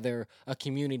bringing together a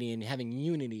community and having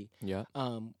unity. Yeah.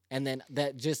 And then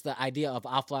that just the idea of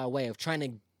 "I'll Fly Away," of trying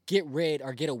to get rid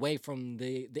or get away from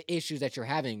the issues that you're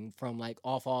having, from like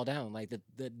all fall down, like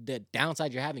the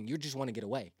downside you're having. You just want to get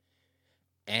away,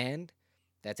 and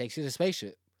that takes you to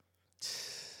Spaceship.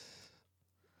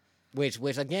 Which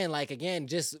again,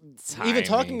 just even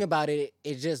talking Timing. about it,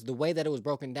 it's just the way that it was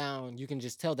broken down. You can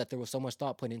just tell that there was so much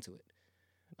thought put into it,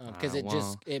 because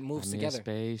it moves together.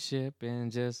 Spaceship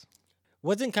and just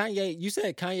Wasn't Kanye? You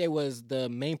said Kanye was the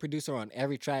main producer on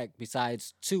every track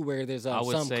besides two, where there's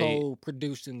some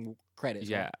co-producing credits.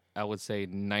 yeah. Right? I would say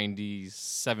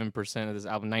 97% of this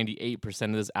album, 98%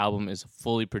 of this album is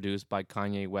fully produced by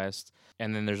Kanye West,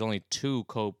 and then there's only 2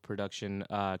 co-production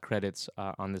credits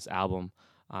on this album.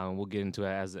 We'll get into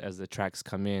it as the tracks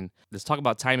come in. Let's talk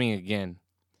about timing again.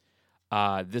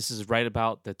 This is right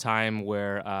about the time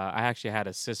where I actually had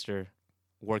a sister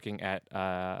working at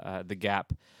the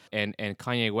Gap, and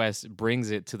Kanye West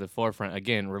brings it to the forefront.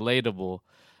 Again, relatable.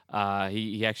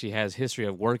 He actually has history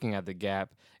of working at the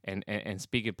Gap and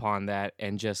speak upon that,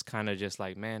 and just kind of just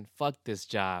like, man, fuck this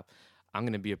job, I'm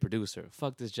gonna be a producer.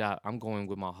 Fuck this job, I'm going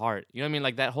with my heart. You know what I mean?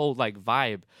 Like that whole like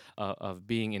vibe of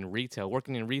being in retail,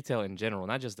 working in retail in general,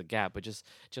 not just the Gap, but just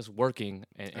working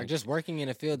or just working in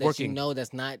a field that you know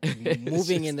that's not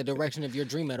moving in the direction of your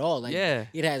dream at all. Like,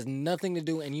 it has nothing to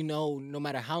do, and no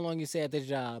matter how long you stay at this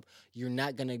job, you're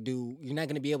not gonna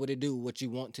be able to do what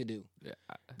you want to do. Yeah.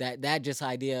 That just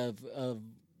idea of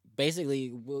basically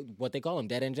what they call them,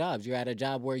 dead end jobs. You're at a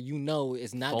job where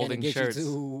it's not going to get you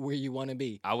to where you want to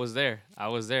be. I was there,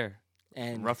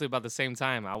 and roughly about the same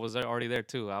time. I was already there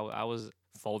too. I was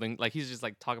folding, like he's just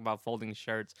like talking about folding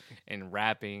shirts and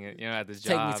rapping, at this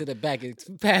job. Take me to the back.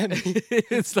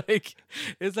 it's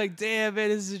like, damn, man,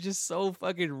 this is just so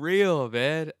fucking real,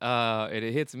 man. And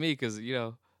it hits me because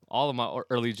all of my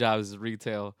early jobs is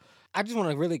retail. I just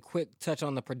want to really quick touch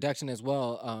on the production as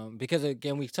well, because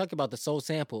again, we talked about the soul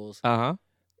samples.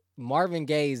 Marvin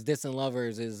Gaye's "Distant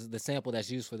Lovers" is the sample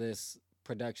that's used for this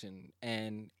production.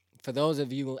 And for those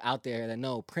of you out there that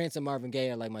know, Prince and Marvin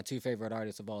Gaye are like my 2 favorite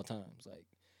artists of all times.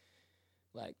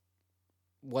 Like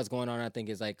What's Going On, I think,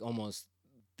 is like almost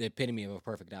the epitome of a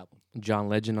perfect album. John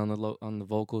Legend on the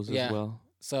vocals as well.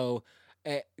 So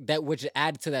that which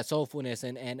added to that soulfulness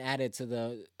and added to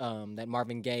the that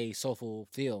Marvin Gaye soulful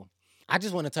feel. I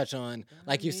just want to touch on,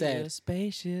 like you said, a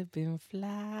spaceship and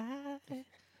fly,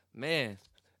 man,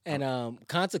 and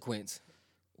Consequence.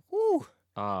 Woo.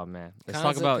 Oh man, let's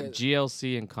talk about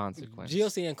GLC and Consequence.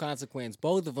 GLC and Consequence,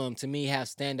 both of them to me have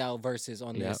standout verses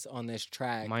on this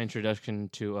track. My introduction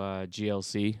to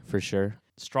GLC for sure.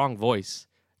 Strong voice,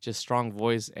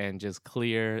 and just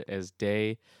clear as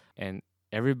day, and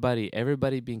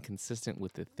everybody being consistent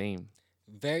with the theme.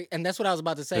 And that's what I was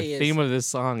about to say. The theme of this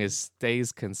song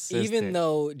stays consistent. Even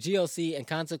though GLC and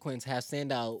Consequence have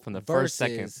standout from the verses, first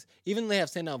second, even though they have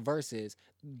standout verses,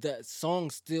 the song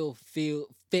still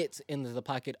fits into the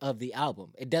pocket of the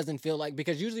album. It doesn't feel like,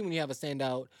 because usually when you have a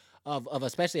standout of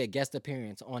especially a guest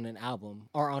appearance on an album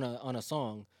or on a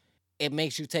song, it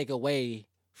makes you take away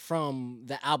from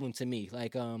the album. To me,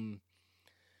 like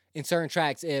in certain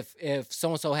tracks, if so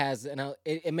and so has,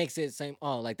 it makes it seem,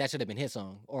 oh, like that should have been his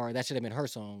song, or that should have been her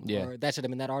song, or that should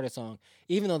have been that artist's song.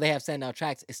 Even though they have standout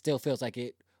tracks, it still feels like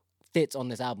it fits on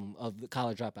this album of the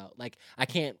College Dropout. Like I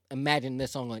can't imagine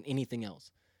this song on anything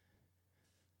else.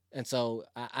 And so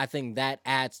I think that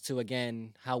adds to,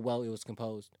 again, how well it was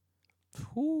composed.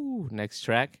 Whew. Next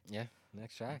track. Yeah,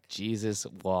 next track. Jesus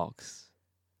Walks.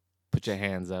 Put your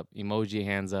hands up. Emoji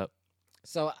hands up.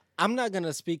 So I'm not going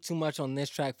to speak too much on this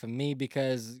track for me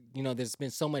because, there's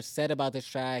been so much said about this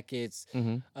track. It's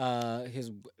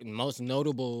his most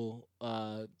notable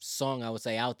song, I would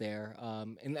say, out there,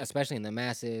 and especially in the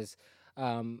masses.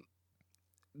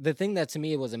 The thing that to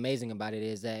me was amazing about it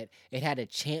is that it had a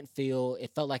chant feel.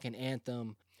 It felt like an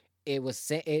anthem.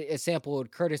 It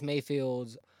sampled Curtis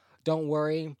Mayfield's "Don't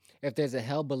Worry, If There's a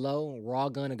Hell Below, We're All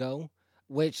Gonna Go,"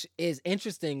 which is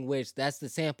interesting, which that's the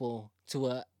sample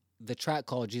to the track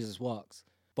called Jesus Walks,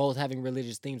 both having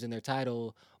religious themes in their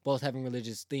title, both having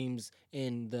religious themes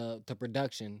in the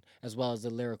production, as well as the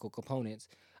lyrical components.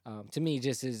 To me,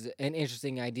 just is an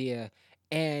interesting idea.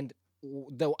 And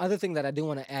the other thing that I do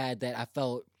want to add that I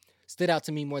felt stood out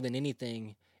to me more than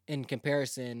anything in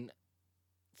comparison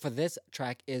for this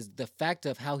track is the fact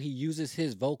of how he uses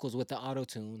his vocals with the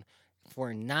auto-tune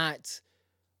for not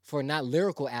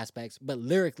lyrical aspects, but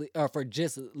lyrically, or for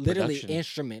just literally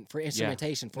instrumentation.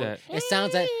 It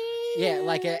sounds like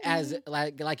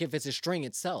like if it's a string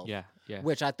itself. Yeah.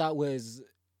 Which I thought was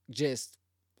just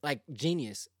like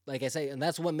genius. Like I say, and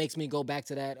that's what makes me go back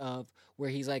to that of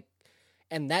where he's like,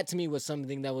 and that to me was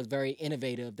something that was very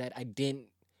innovative that I don't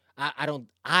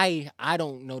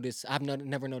notice. I've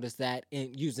never noticed that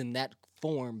in using that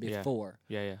form before.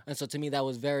 Yeah. And so to me, that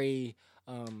was very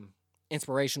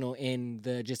inspirational in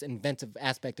the just inventive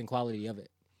aspect and quality of it.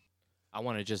 I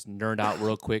want to just nerd out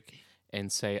real quick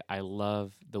and say I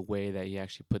love the way that he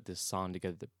actually put this song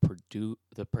together.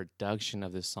 The production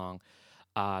of this song,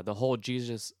 the whole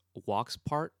Jesus Walks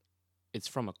part. It's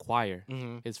from a choir.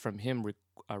 Mm-hmm. It's from him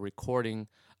recording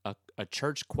a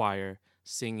church choir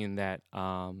singing that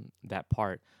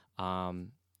part.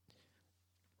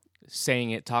 Saying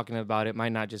it, talking about it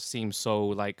might not just seem so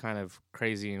like kind of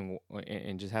crazy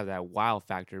and just have that wow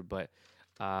factor, but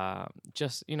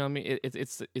just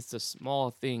it's the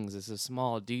small things, it's the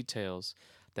small details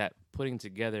that putting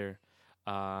together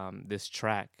this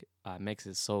track makes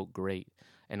it so great.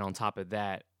 And on top of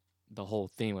that, the whole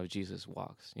theme of Jesus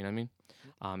Walks, you know what I mean?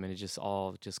 And it just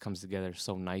all comes together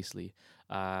so nicely.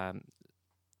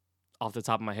 Off the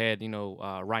top of my head,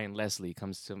 Ryan Leslie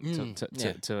comes to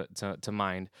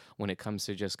mind when it comes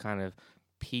to just kind of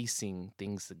piecing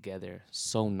things together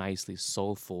so nicely,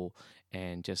 soulful,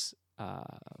 and just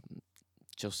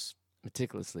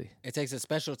meticulously. It takes a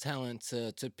special talent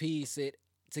to piece it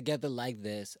together like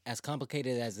this, as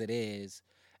complicated as it is,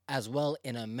 as well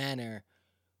in a manner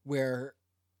where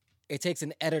it takes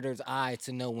an editor's eye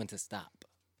to know when to stop.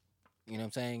 You know what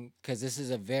I'm saying? Because this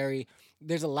is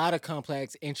there's a lot of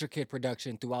complex, intricate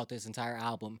production throughout this entire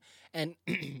album. And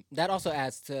that also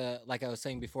adds to, like I was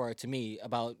saying before, to me,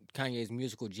 about Kanye's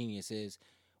musical genius is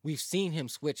we've seen him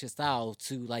switch his style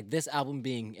to, like, this album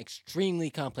being extremely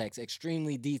complex,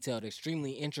 extremely detailed,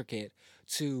 extremely intricate,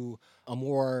 to a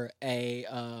more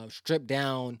stripped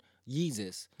down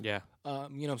Yeezus. Yeah. You know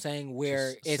what I'm saying?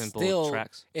 Where just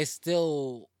it's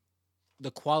still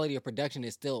the quality of production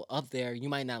is still up there. You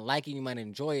might not like it, you might not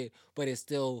enjoy it, but it's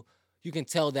still, you can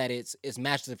tell that it's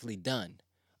masterfully done.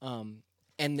 On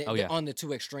the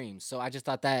two extremes. So I just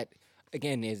thought that,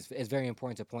 again, is very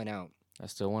important to point out. I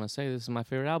still want to say this is my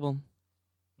favorite album.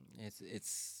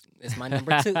 It's my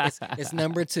number two. It's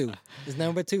number two. It's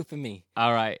number two for me.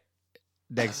 All right.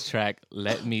 Next track,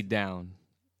 Let Me Down.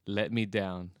 Let Me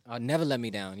Down. Never Let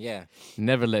Me Down, yeah.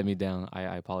 Never Let Me Down.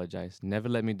 I apologize. Never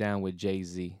Let Me Down with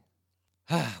Jay-Z.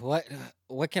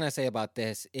 What can I say about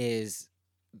this is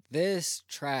this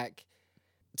track,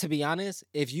 to be honest,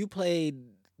 if you played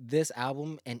this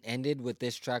album and ended with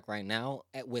this track right now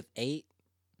with 8,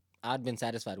 I'd been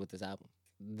satisfied with this album.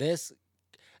 This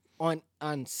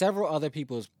on several other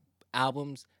people's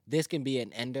albums, this can be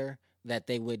an ender that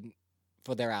they would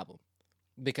for their album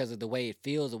because of the way it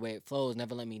feels, the way it flows.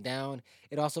 Never Let Me Down.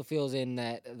 It also feels in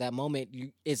that moment.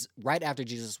 It's right after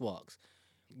Jesus Walks.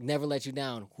 Never Let You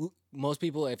Down. Most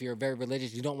people, if you're very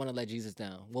religious, you don't want to let Jesus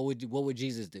down. What would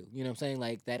Jesus do? You know what I'm saying?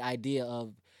 Like that idea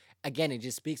of, again, it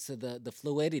just speaks to the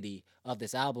fluidity of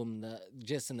this album,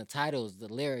 just in the titles, the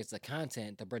lyrics, the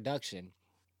content, the production.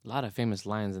 A lot of famous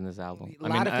lines in this album. A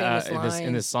lot of famous in this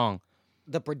lines. song.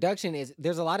 The production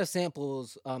there's a lot of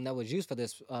samples that was used for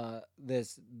this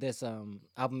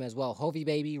album as well. Hovey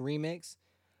Baby remix,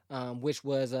 which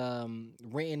was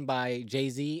written by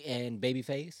Jay-Z and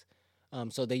Babyface.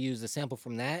 So they used a sample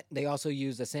from that. They also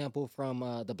used a sample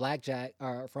from the Blackjack,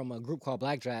 or from a group called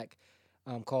Blackjack,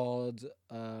 called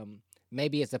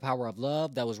Maybe It's the Power of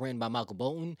Love, that was written by Michael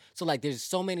Bolton. So like there's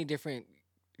so many different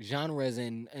genres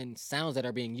and sounds that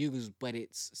are being used, but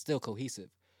it's still cohesive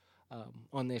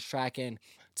on this track. And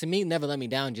to me, Never Let Me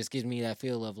Down just gives me that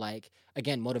feel of, like,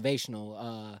 again,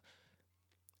 motivational,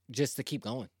 just to keep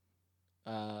going.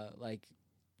 Like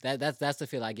that's the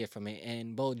feel I get from it.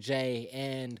 And both Jay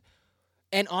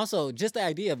and also just the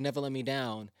idea of Never Let Me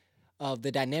Down, of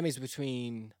the dynamics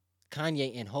between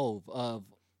Kanye and Hov, of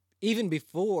even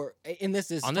before, in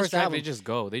this on this first track, album, they just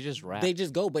go. They just rap. they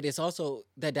just go. But it's also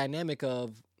the dynamic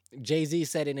of, Jay-Z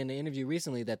said it in an interview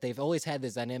recently, that they've always had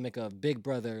this dynamic of big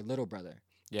brother, little brother.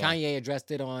 Yeah. Kanye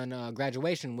addressed it on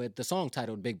Graduation with the song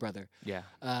titled Big Brother. Yeah.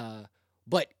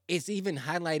 But it's even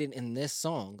highlighted in this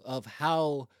song of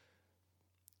how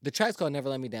the track's called Never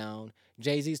Let Me Down.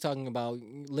 Jay-Z's talking about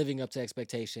living up to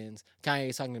expectations.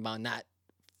 Kanye's talking about not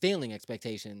failing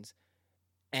expectations.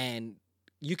 And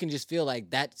you can just feel like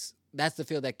that's the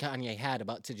feel that Kanye had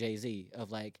to Jay-Z, of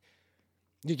like,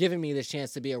 you're giving me this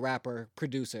chance to be a rapper,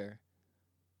 producer.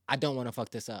 I don't want to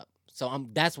fuck this up. So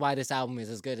that's why this album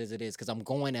is as good as it is, because I'm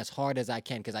going as hard as I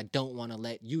can, because I don't want to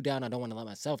let you down. I don't want to let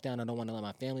myself down. I don't want to let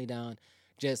my family down.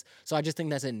 So I just think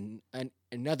that's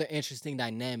another interesting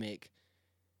dynamic,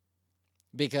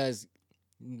 because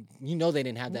they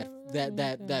didn't have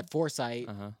that foresight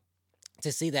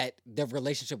to see that their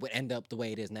relationship would end up the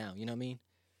way it is now. You know what I mean?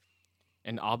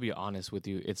 And I'll be honest with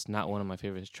you, it's not one of my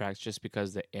favorite tracks, just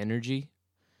because the energy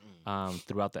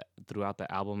throughout the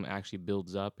album actually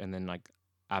builds up, and then like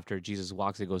after Jesus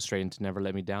Walks, it goes straight into Never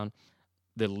Let Me Down.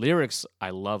 The lyrics,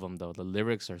 I love them though. The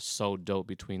lyrics are so dope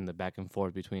between the back and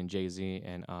forth between Jay-Z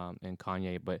and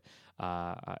Kanye, but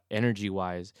energy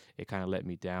wise, it kind of let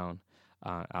me down.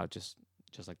 I'll just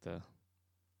like the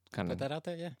kind of put that out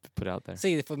there, yeah. Put out there.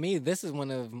 See, for me, this is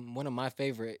one of my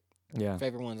favorite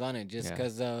ones on it, just Yeah.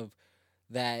 because of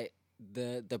that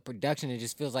the production. It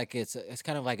just feels like it's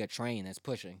kind of like a train that's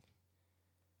pushing.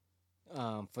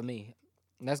 For me,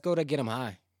 let's go to Get 'Em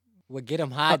High. With Get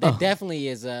 'Em High, that definitely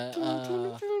is it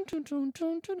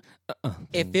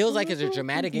feels like it's a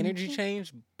dramatic energy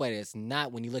change, but it's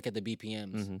not when you look at the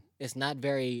BPMs. Mm-hmm. It's not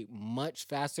very much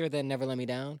faster than Never Let Me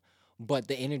Down, but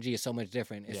the energy is so much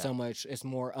different. It's it's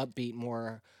more upbeat,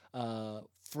 more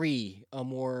free,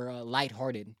 more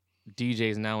lighthearted.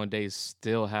 DJs nowadays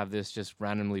still have this just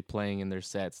randomly playing in their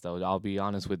sets, though. I'll be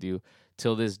honest with you.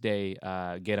 Till this day,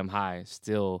 Get 'Em High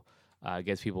still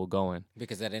gets people going.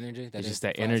 Because that energy? It's just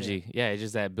that energy. Yeah, it's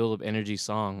just that build-up energy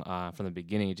song from the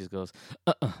beginning. It just goes,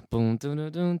 boom, dun,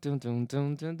 dun, dun, dun, dun,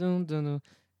 dun, dun, dun, dun.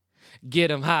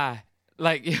 Get 'em high.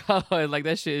 Like, like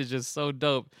that shit is just so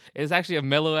dope. It's actually a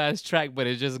mellow-ass track, but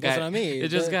it just got... That's what I mean. It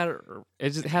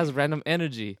just has random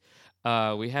energy.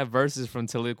 We have verses from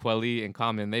Talib Kweli and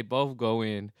Common. They both go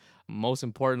in. Most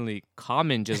importantly,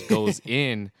 Common just goes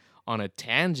in on a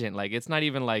tangent. Like, it's not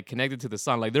even like connected to the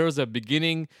song. Like, there was a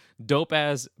beginning dope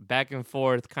ass back and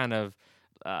forth kind of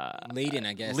lead-in,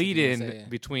 I guess. Lead-in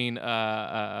between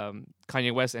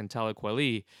Kanye West and Talib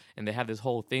Kweli, and they have this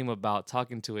whole theme about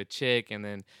talking to a chick and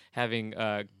then having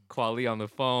Kweli on the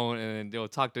phone, and then they'll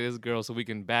talk to this girl so we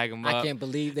can bag him up. I can't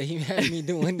believe that he had me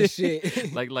doing this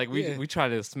shit. like we try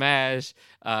to smash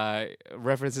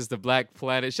references to Black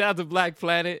Planet. Shout out to Black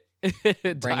Planet.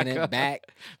 Bringing it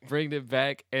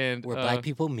back. And where black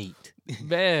people meet.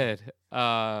 Man.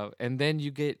 And then you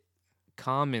get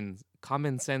Common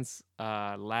Sense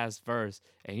last verse,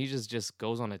 and he just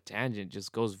goes on a tangent,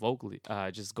 just goes vocally,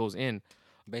 just goes in.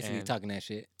 Basically talking that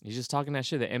shit. He's just talking that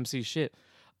shit, the MC shit.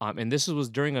 And this was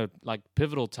during a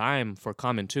pivotal time for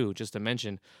Common too. Just to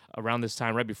mention, around this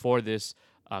time, right before this,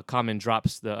 Common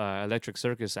drops the Electric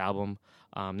Circus album.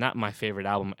 Not my favorite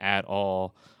album at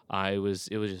all. It was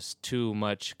just too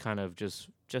much kind of just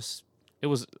it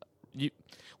was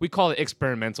we call it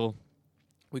experimental.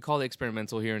 we call it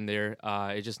experimental here and there.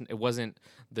 It wasn't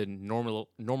the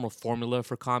normal formula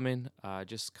for Common.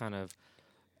 Just kind of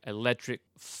electric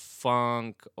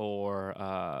funk or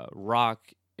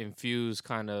rock infused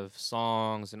kind of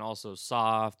songs, and also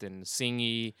soft and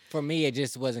singy. For me, it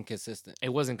just wasn't consistent. It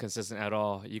wasn't consistent at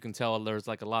all. You can tell there's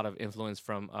like a lot of influence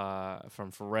from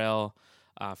Pharrell.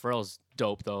 Pharrell's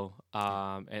dope though,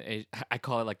 and I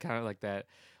call it like kind of like that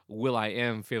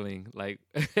will.i.am feeling. Like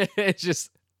it's just.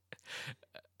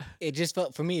 It just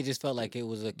felt for me. It just felt like it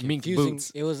was a Mink confusing.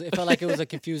 boots. It felt like it was a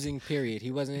confusing period. He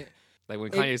wasn't. Like when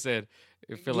Kanye said,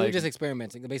 "It feel You were like just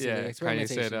experimenting, basically. Kanye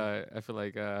Experimentation. said, I feel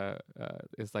like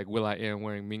it's like will.i.am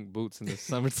wearing mink boots in the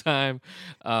summertime,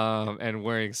 and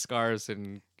wearing scarves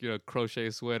and crochet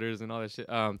sweaters and all that shit.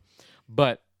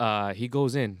 But he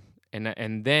goes in,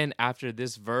 and then after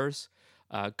this verse,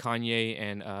 Kanye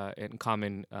and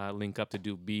Common link up to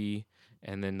do B,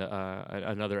 and then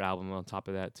another album on top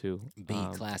of that too. B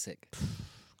classic.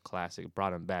 Classic.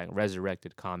 Brought him back.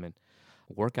 Resurrected Common.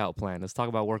 Workout Plan. Let's talk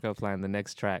about Workout Plan. The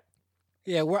next track.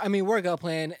 Yeah, Workout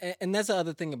Plan, and that's the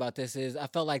other thing about this is I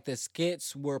felt like the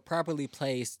skits were properly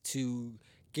placed to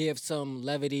give some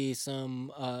levity,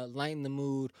 some lighten the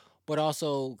mood, but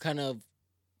also kind of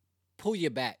pull you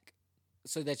back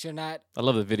so that you're not. I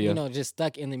love the video. Just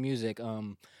stuck in the music.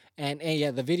 And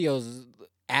yeah, the videos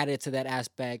added to that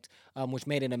aspect, which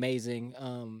made it amazing.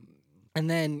 And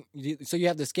then, so you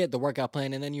have the skit, the Workout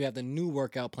Plan, and then you have the new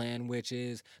Workout Plan, which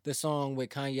is the song with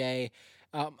Kanye.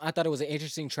 I thought it was an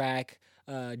interesting track.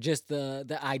 Just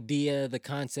the idea, the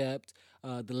concept,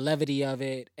 the levity of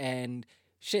it, and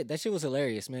shit, that shit was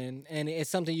hilarious, man. And it's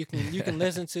something you can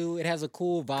listen to. It has a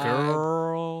cool vibe,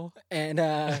 Girl. and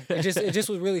it just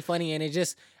was really funny. And it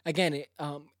just again,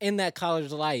 in that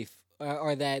college life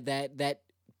or that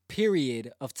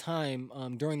period of time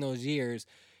during those years.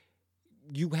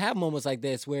 You have moments like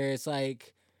this where it's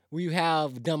like where you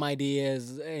have dumb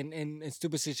ideas and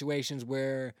stupid situations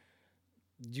where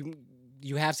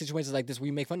you have situations like this where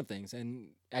you make fun of things, and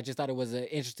I just thought it was an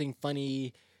interesting,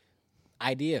 funny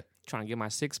idea. Trying to get my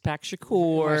six-pack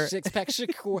Shakur. Six-pack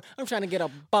Shakur. I'm trying to get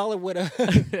a baller with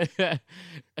a.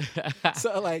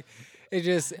 So like, it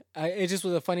just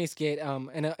was a funny skit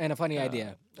and a funny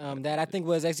idea that I think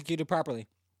was executed properly.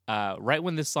 Right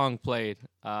when this song played,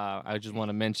 I just want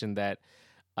to mention that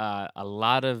a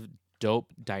lot of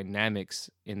dope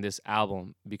dynamics in this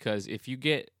album, because if you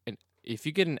get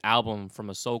an album from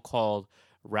a so-called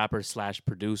rapper /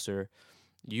 producer,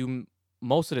 you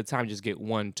most of the time just get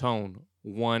one tone,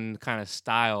 one kind of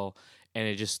style, and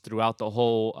it just throughout the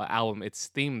whole album it's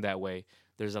themed that way.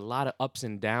 There's a lot of ups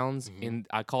and downs in,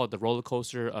 I call it the roller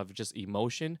coaster of just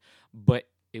emotion, but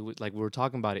it was like we were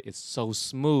talking about it. It's so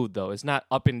smooth though. It's not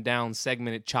up and down,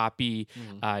 segmented, choppy.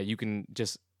 You can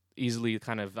just easily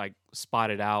kind of like spot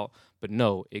it out. But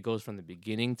no, it goes from the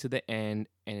beginning to the end,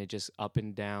 and it just up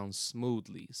and down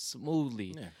smoothly,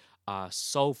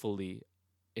 soulfully,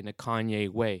 in a Kanye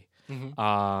way.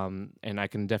 And I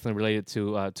can definitely relate it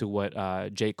to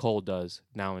what J. Cole does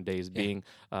nowadays, being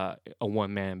a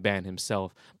one-man band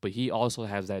himself. But he also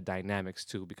has that dynamics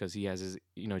too, because he has his,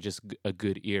 just a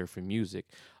good ear for music,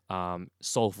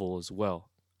 soulful as well.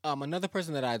 Another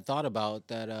person that I thought about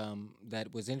that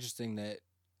was interesting that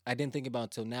I didn't think about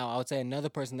until now. I would say another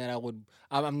person that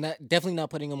I'm definitely not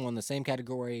putting him on the same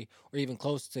category or even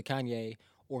close to Kanye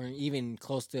or even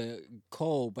close to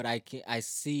Cole, but I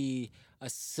see a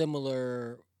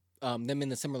similar them in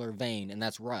the similar vein, and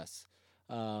that's Russ.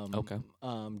 Okay.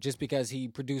 Just because he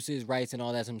produces, writes, and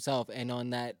all that himself, and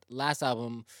on that last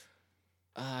album,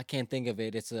 I can't think of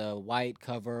it. It's a white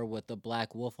cover with a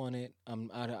black wolf on it.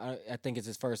 I think it's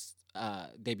his first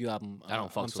debut album. I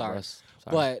don't fuck with Russ.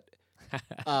 But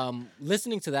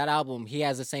listening to that album, he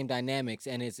has the same dynamics,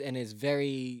 and it's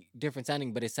very different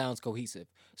sounding, but it sounds cohesive.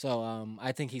 So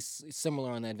I think he's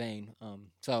similar on that vein.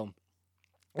 So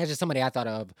that's just somebody I thought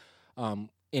of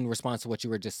in response to what you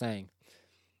were just saying.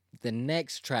 The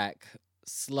next track,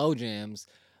 Slow Jams.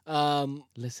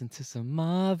 Listen to some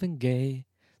Marvin Gaye,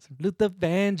 some Luther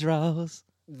Vandross.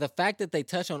 The fact that they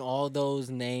touch on all those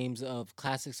names of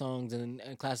classic songs and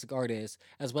classic artists,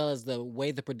 as well as the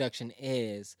way the production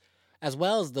is, as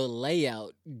well as the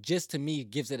layout, just to me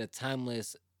gives it a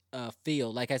timeless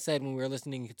feel. Like I said, when we were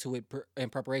listening to it in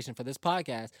preparation for this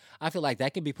podcast, I feel like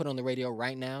that could be put on the radio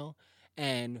right now.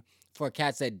 And for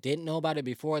cats that didn't know about it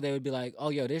before, they would be like, oh,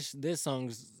 yo, this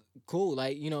song's cool.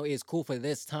 Like, it's cool for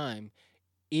this time,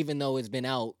 even though it's been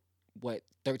out,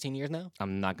 13 years now?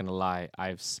 I'm not going to lie.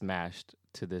 I've smashed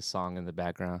to this song in the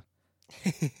background.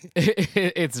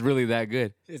 It's really that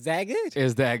good. Is that good?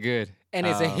 It's that good. And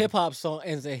it's a hip hop song.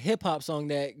 And it's a hip hop song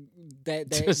that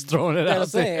just throwing it out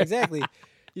there. Exactly.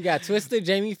 You got Twisted,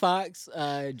 Jamie Foxx.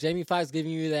 Jamie Foxx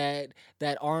giving you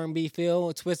that R&B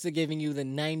feel. Twisted giving you the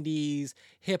 '90s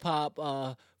hip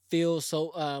hop feel.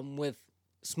 So with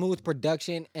smooth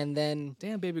production, and then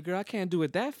Damn, baby girl, I can't do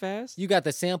it that fast. you got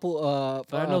the sample of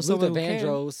I know Luther someone who can.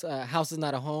 Vandross. House is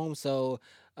not a home. So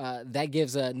that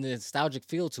gives a nostalgic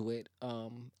feel to it.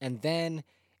 And then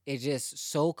it's just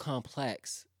so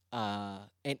complex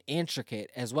and intricate,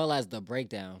 as well as the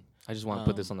breakdown. I just want to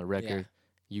put this on the record.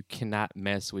 You cannot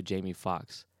mess with Jamie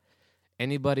Foxx.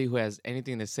 Anybody who has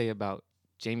anything to say about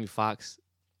Jamie Foxx,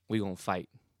 we gonna fight.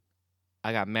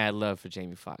 I got mad love for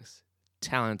Jamie Foxx.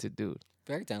 Talented dude.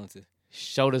 Very talented.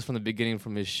 Showed us from the beginning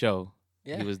from his show.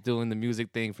 Yeah. He was doing the music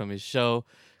thing from his show,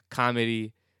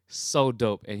 comedy, so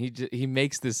dope. And he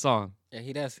makes this song. Yeah,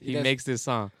 he does. He makes this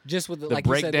song. just with the like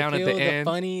you said, breakdown the at the feel, end.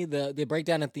 funny, the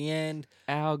breakdown at the end.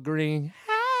 Al Green.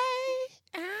 Hey.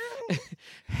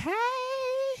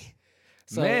 Hey.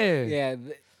 So Man. yeah,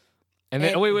 And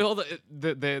then And- wait, hold on.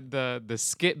 The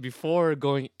skit before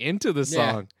going into the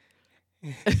Yeah. song.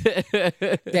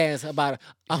 dance about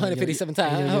 157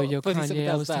 times. Yo, 57,000 Kanye,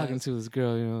 I was talking times to this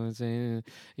girl, you know what I'm saying?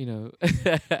 You know.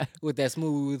 with that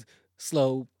smooth,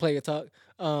 slow player talk.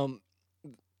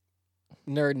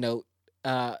 Nerd note.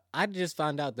 I just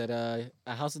found out that A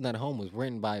House Is Not a Home was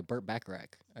written by Burt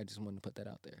Bacharach. I just wanted to put that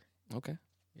out there. Okay.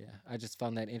 Yeah, I just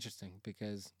found that interesting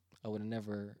because I would have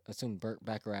never assumed Burt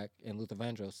Bacharach and Luther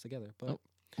Vandross together. But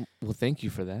Well, thank you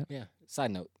for that. yeah,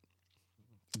 side note.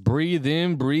 Breathe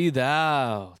in, breathe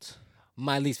out.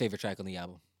 My least favorite track on the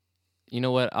album. You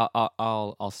know what?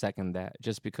 I'll second that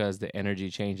just because the energy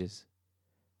changes.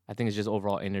 I think it's just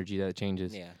overall energy that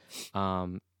changes. Yeah.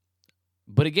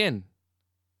 But again,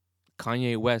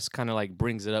 Kanye West kind of like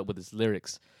brings it up with his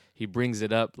lyrics. He brings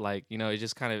it up like, you know, it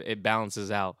just kind of it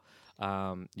balances out.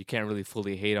 You can't really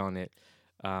fully hate on it.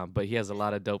 But he has a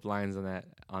lot of dope lines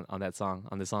on this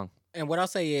song. And what I'll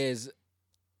say is,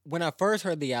 when I first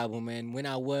heard the album and when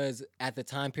I was at the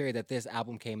time period that this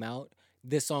album came out,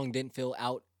 this song didn't feel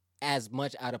as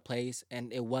much out of place,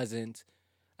 and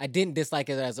I didn't dislike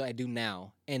it as I do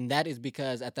now. And that is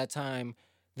because at that time,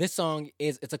 this song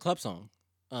it's a club song.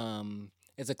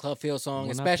 It's a club feel song,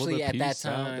 When I pull especially the at that peace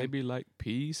out, time. they be like,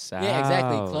 peace out. Yeah,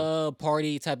 exactly. Club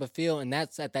party type of feel, and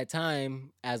that's at that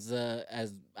time. As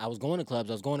I was going to clubs,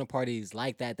 I was going to parties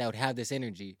like that would have this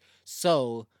energy.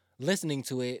 So listening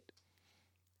to it,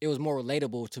 it was more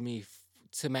relatable to me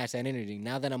to match that energy.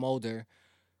 Now that I'm older,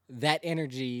 that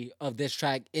energy of this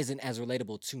track isn't as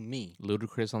relatable to me.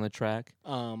 Ludacris on the track.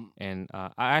 And I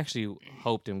actually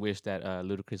hoped and wished that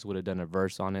Ludacris would have done a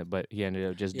verse on it, but he ended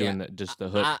up just doing the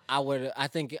hook. I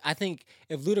think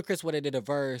if Ludacris would have did a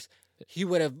verse, he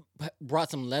would have brought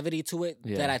some levity to it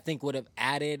that I think would have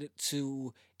added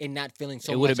to it not feeling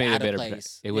so it would much have made out a of better.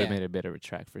 place. It would have made a better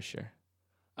track for sure.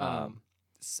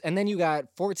 And then you got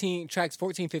 14,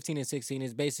 15, and 16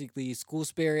 is basically School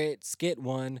Spirit, Skit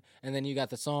 1, and then you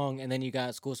got the song, and then you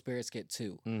got School Spirit, Skit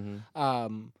 2.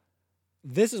 Mm-hmm.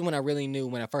 This is when I really knew,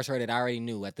 when I first heard it, I already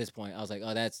knew at this point. I was like,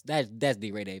 oh, that's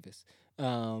D. Ray Davis.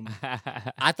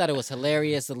 I thought it was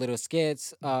hilarious, the little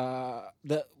skits. I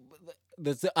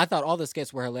thought all the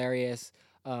skits were hilarious.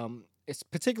 It's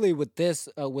particularly with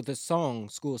the song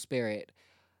School Spirit.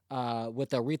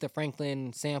 With the Aretha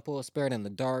Franklin sample, Spirit in the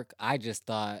Dark, I just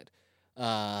thought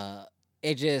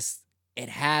it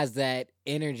has that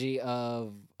energy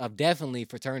of definitely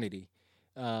fraternity.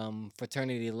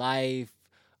 Fraternity life.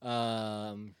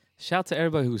 Shout out to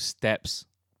everybody who steps.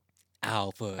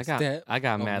 Alpha I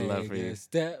got mad love for you.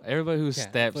 Step, Everybody who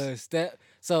steps. Kappa step.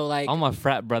 So like All my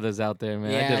frat brothers out there,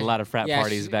 man. I did a lot of frat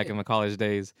parties back in my college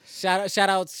days. Shout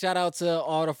out to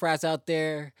all the frats out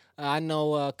there. I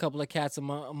know a couple of cats of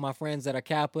my friends that are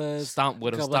Kappas. Stomp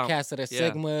with a them, couple stomp. of cats that are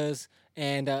Yeah. Sigmas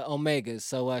and Omegas.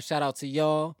 So shout out to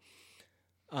y'all.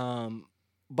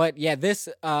 But yeah,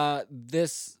 the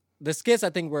skits I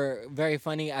think were very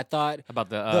funny. I thought About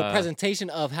the presentation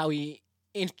of how he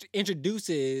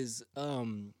introduces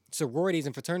sororities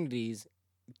and fraternities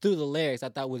through the lyrics, I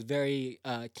thought was very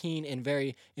keen and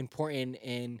very important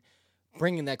in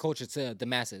bringing that culture to the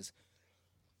masses.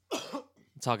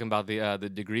 talking about the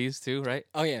degrees too, right?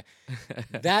 Oh yeah,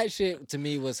 that shit to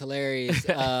me was hilarious.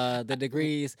 The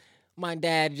degrees, my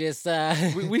dad just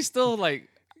we still like.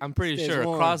 I'm pretty There's sure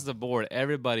more. across the board,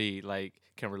 everybody like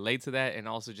can relate to that, and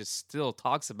also just still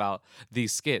talks about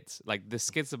these skits, like the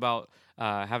skits about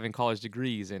having college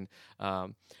degrees and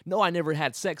no, I never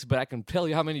had sex, but I can tell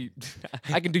you how many.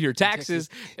 I can do your taxes,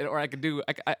 or I can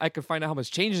find out how much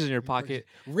change is in your pocket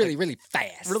really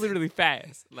fast. really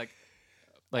fast. Like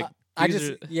I these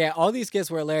just are- all these skits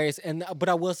were hilarious, and but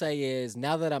I will say is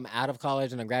now that I'm out of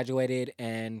college and I graduated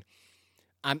and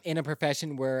I'm in a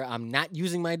profession where I'm not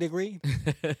using my degree.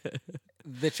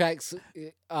 The tracks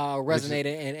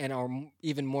resonated and are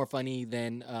even more funny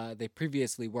than they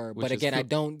previously were. Which But is again, I cool.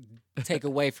 don't take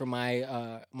away from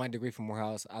my my degree from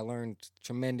Morehouse. I learned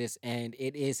tremendous, and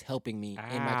it is helping me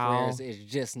in my careers. Ow. It's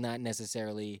just not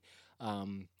necessarily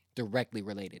directly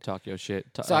related. Talk your shit.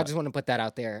 So I just want to put that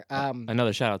out there.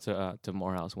 Another shout out to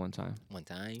Morehouse one time. One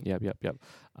time, Yep.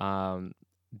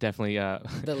 Definitely.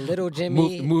 the little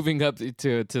Jimmy. moving up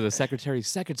to the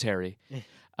secretary.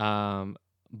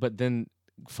 But then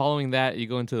following that, you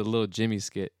go into the little Jimmy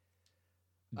skit.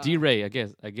 D Ray, I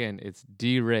guess again, it's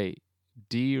D Ray,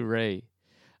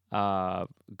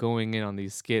 going in on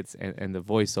these skits and the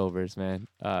voiceovers, man.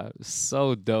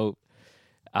 So dope.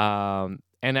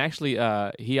 And actually,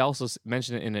 he also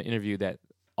mentioned it in an interview that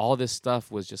all this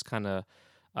stuff was just kind of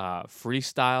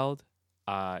freestyled.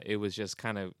 It was just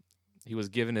kind of, he was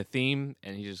given a theme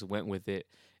and he just went with it,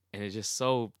 and it's just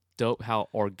so dope how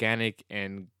organic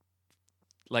and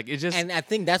like it just. And I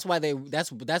think that's why it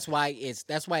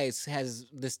has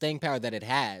the staying power that it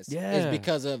has. Yeah. Is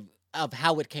because of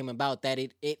how it came about. That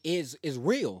it is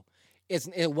real.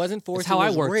 It wasn't forced. It's how it I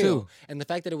was work, real. too. And the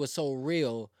fact that it was so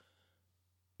real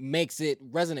makes it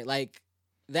resonate. Like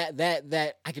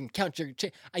that I can count your.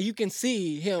 You can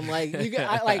see him like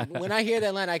like when I hear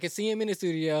that line, I can see him in the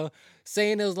studio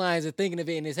saying those lines and thinking of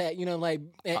it in his head. You know, like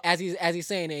as he's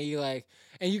saying it, you like.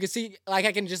 And you can see, like,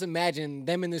 I can just imagine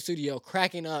them in the studio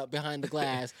cracking up behind the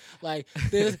glass, like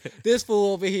this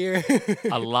fool over here.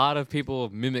 A lot of people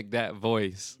mimic that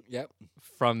voice Yep.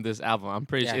 from this album. I'm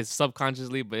pretty sure Yeah. it's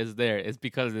subconsciously, but it's there. It's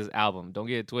because of this album. Don't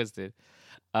get it twisted.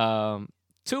 2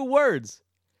 words.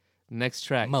 Next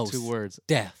track. Most 2 words.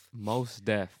 Deaf. Most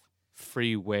Def.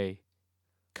 Freeway.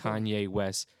 Kanye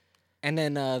West. And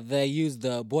then they used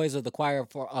the Boys of the Choir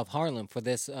of Harlem for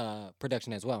this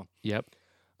production as well. Yep.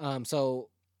 So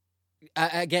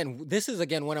again, this is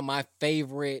one of my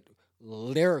favorite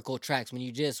lyrical tracks. When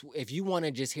if you want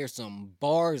to just hear some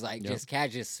bars, like Yep. just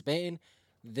catch just spin,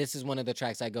 this is one of the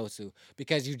tracks I go to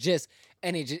because it just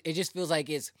feels like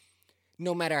it's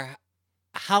no matter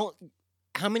how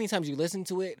many times you listen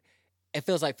to it. It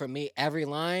feels like for me, every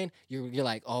line you're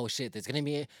like, oh shit, there's gonna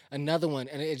be another one,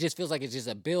 and it just feels like it's just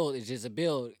a build. It's just a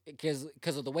build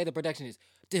because of the way the production is.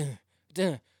 Dun,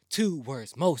 dun, 2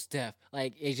 words, most deaf.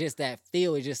 Like it's just that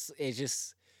feel.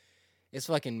 It's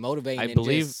fucking motivating. I and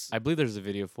believe just- there's a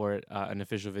video for it, an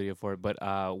official video for it. But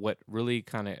what really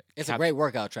kind of it's a great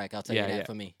workout track. I'll tell you that yeah.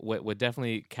 for me. What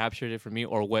definitely captured it for me,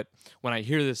 or when I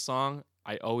hear this song,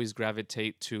 I always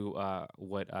gravitate to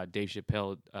what Dave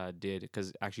Chappelle did,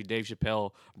 because actually Dave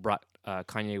Chappelle brought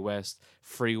Kanye West,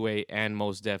 Freeway, and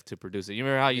Mos Def to produce it. You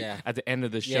remember how at the end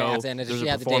of the show at the end of the there's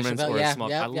show, a the Dave performance Chappelle, or a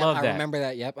small. I love that. I remember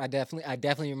that. Yep, I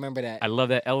definitely remember that. I love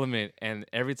that element, and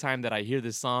every time that I hear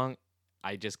this song,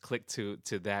 I just click to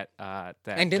that. That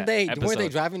And then that weren't they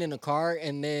episode. driving in a car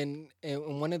and then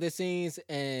in one of the scenes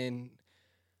and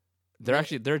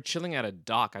They're chilling at a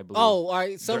dock, I believe. oh, all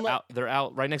right, they're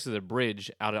out right next to the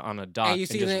bridge, out on a dock, and you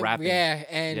see just them, rapping.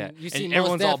 you see and Mos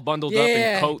everyone's all Def- bundled up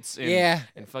in coats and, yeah.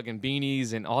 and fucking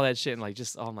beanies and all that shit, and like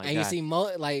just oh my And god. you see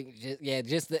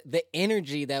just the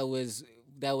energy that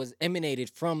was emanated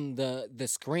from the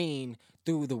screen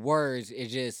through the words. It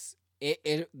just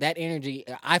that energy,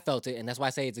 I felt it, and that's why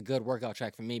I say it's a good workout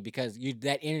track for me, because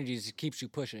that energy just keeps you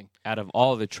pushing. Out of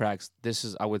all the tracks, this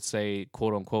is, I would say,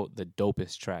 quote unquote, the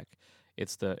dopest track.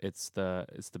 It's the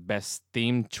best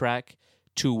themed track.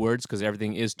 2 words, because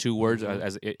everything is 2 words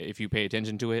as if you pay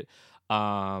attention to it.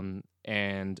 And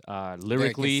lyrically,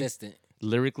 Very consistent.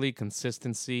 lyrically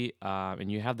consistency,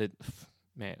 and you have the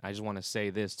man. I just want to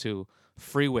say this too.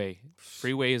 Freeway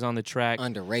is on the track.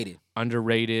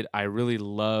 Underrated. I really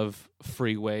love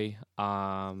Freeway.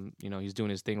 He's doing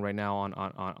his thing right now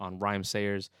on Rhyme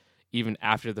Sayers, even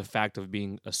after the fact of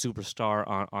being a superstar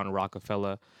on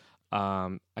Rockefeller.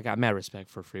 I got mad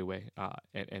respect for Freeway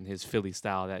and his Philly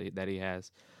style that he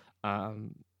has.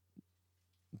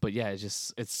 But yeah,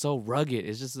 it's so rugged.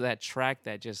 It's just that track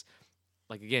that just,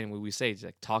 like, again, when we say, it's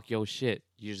like, talk your shit.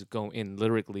 You just go in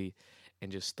lyrically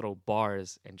and just throw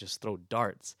bars and just throw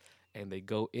darts, and they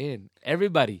go in.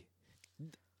 Everybody.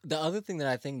 The other thing that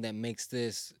I think that makes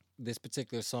this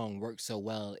particular song work so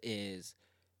well is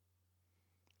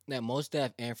that Mos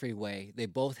Def and Freeway, they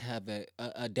both have a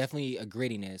definitely a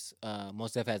grittiness.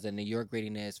 Mos Def has a New York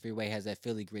grittiness. Freeway has that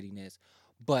Philly grittiness.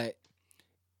 But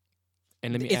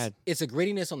And let me add, it's a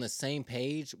grittiness on the same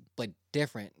page, but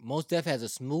different. Mos Def has a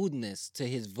smoothness to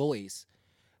his voice,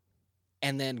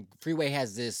 and then Freeway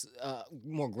has this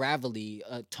more gravelly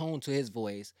tone to his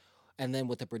voice. and then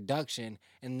with the production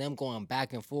and them going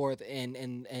back and forth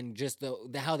and just the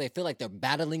how they feel like they're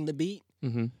battling the beat.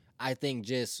 Mm-hmm. I think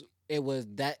just it was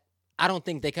that. I don't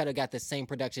think they could have got the same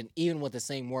production, even with the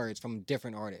same words, from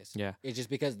different artists. Yeah. It's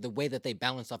just because the way that they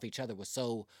balanced off each other was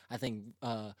so, I think,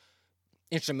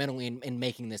 instrumental in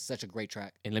making this such a great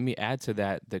track. And let me add to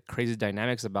that, the crazy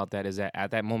dynamics about that is that at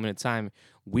that moment in time,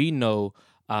 we know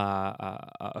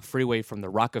a Freeway from the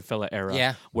Rockefeller era,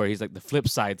 Yeah. where he's like the Flip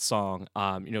Side song,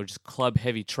 just club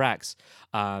heavy tracks,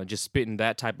 just spitting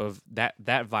that type of that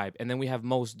vibe. And then we have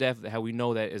Mos Def, how we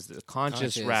know that is the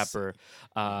conscious rapper,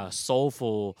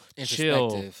 soulful,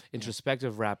 chill,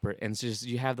 introspective rapper. And it's just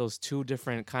you have those two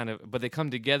different kind of, but they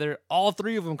come together. All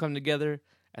three of them come together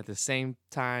at the same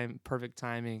time, perfect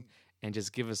timing, and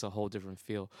just give us a whole different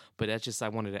feel. But that's just, I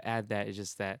wanted to add that. It's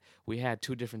just that we had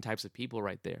two different types of people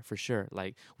right there, for sure.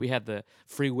 Like, we had the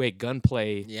Freeway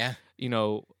gunplay, Yeah.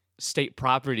 State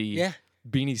Property, Yeah.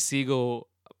 Beanie Siegel,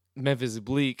 Memphis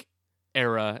Bleak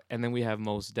era, and then we have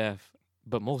Mos Def.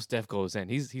 But Mos Def goes in.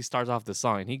 He starts off the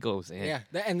song and he goes in. Yeah.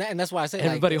 And that's why I say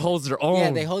Everybody holds their own.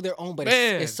 Yeah, they hold their own, but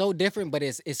Man. it's so different, but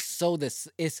it's so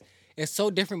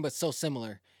different but so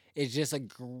similar. It's just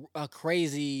a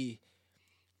crazy,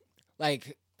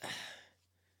 like,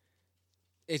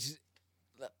 it's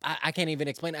I can't even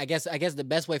explain it. I guess the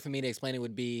best way for me to explain it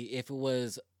would be if it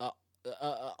was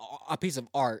a piece of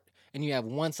art and you have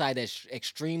one side that's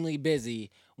extremely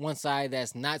busy, one side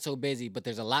that's not so busy, but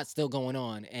there's a lot still going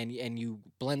on, and you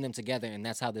blend them together, and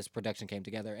that's how this production came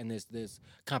together, and this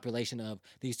compilation of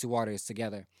these two artists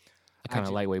together. I kind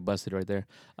of lightweight busted right there.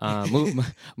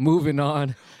 Moving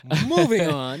on. Moving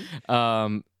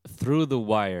on. Through the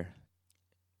Wire.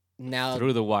 Now,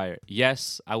 Through the Wire.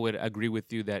 Yes, I would agree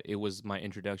with you that it was my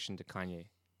introduction to Kanye.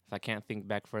 If I can't think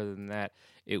back further than that,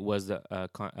 it was the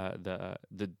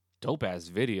dope ass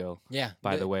video. yeah.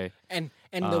 By the way, and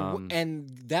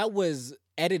that was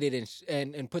edited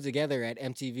and put together at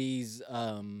MTV's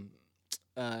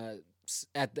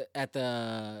at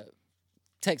the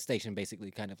tech station, basically,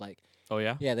 kind of like. Oh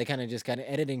yeah. Yeah, they kind of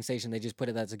editing station. They just put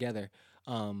it that together.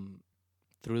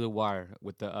 Through the Wire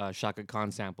with the Shaka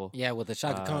Khan sample. Yeah, with the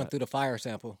Shaka Khan Through the Fire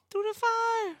sample. Through the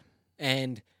Fire.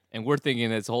 And we're thinking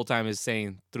this whole time is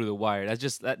saying Through the Wire. That's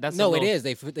just that's no, a little, it is.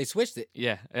 They switched it.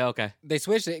 Yeah. Okay. They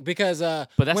switched it because But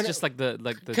that's when just like the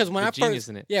when I genius first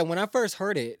in it. yeah when I first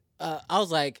heard it, I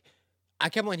was like, I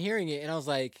kept on hearing it, and I was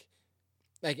like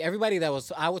everybody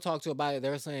that I would talk to about it, they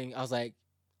were saying I was like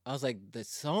the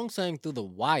song sang Through the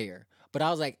Wire. But I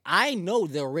was like, I know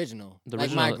the original. The like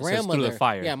original my says grandmother, Through the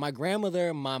Fire. Yeah, my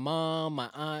grandmother, my mom, my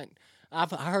aunt. I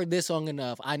heard this song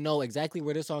enough. I know exactly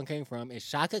where this song came from. It's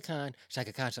Shaka Khan.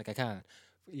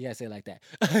 You gotta say it like that.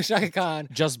 Shaka Khan.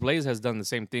 Just Blaze has done the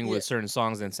same thing with certain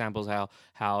songs and samples.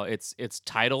 How it's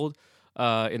titled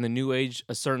in the new age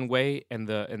a certain way, and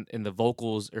the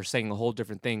vocals are saying a whole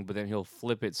different thing. But then he'll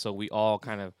flip it so we all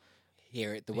kind of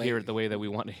hear it the way that we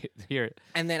want to hear it.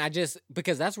 And then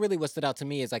because that's really what stood out to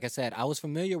me is, like I said, I was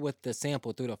familiar with the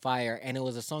sample Through the Fire, and it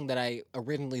was a song that I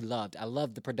originally loved. I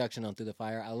loved the production on Through the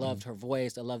Fire. I loved her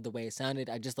voice. I loved the way it sounded.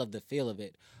 I just loved the feel of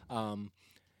it.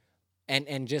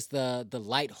 And just the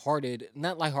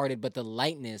not lighthearted, but the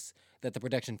lightness that the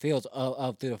production feels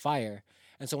of Through the Fire.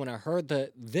 And so when I heard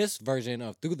this version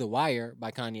of Through the Wire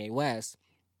by Kanye West,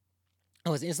 I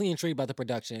was instantly intrigued by the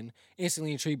production,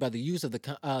 instantly intrigued by the use of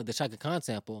the Shaka Khan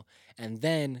sample, and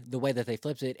then the way that they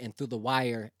flipped it and Through the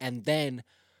Wire, and then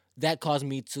that caused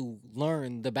me to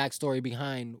learn the backstory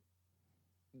behind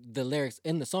the lyrics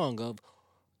in the song of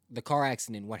the car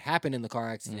accident, what happened in the car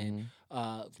accident,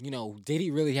 did he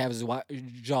really have his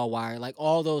jaw wired, like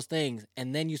all those things,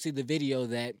 and then you see the video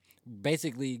that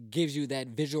basically gives you that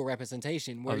visual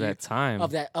representation Of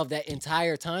that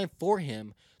entire time for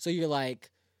him. So you're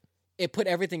like, it put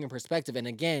everything in perspective, and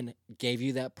again, gave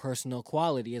you that personal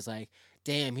quality. It's like,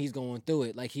 damn, he's going through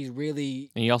it. Like, he's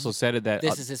really. And he also said it that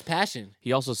this is his passion.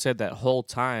 He also said that whole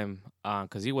time,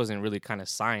 because he wasn't really kind of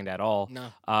signed at all.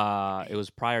 No. It was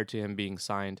prior to him being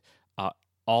signed.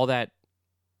 All the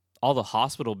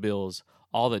hospital bills,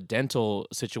 all the dental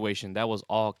situation, that was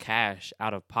all cash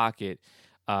out of pocket.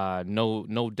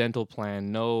 No dental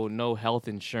plan, no health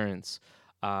insurance.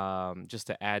 Just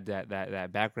to add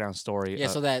that background story. Yeah,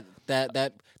 so that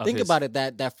think about it,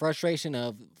 that frustration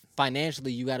of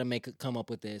financially you got to come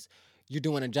up with this. You're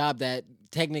doing a job that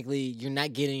technically you're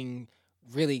not getting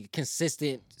really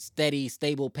consistent, steady,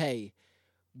 stable pay,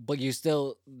 but you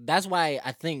still. That's why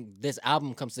I think this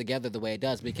album comes together the way it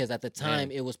does, because at the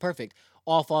time it was perfect.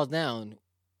 All Falls Down,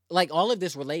 like all of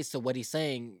this relates to what he's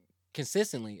saying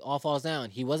consistently. All Falls Down.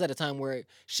 He was at a time where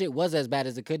shit was as bad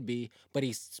as it could be, but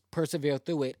he persevered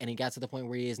through it, and he got to the point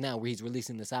where he is now, where he's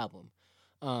releasing this album.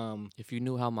 If you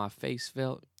knew how my face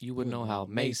felt, you would know how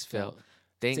Mace felt. To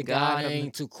Thank God, God I I'm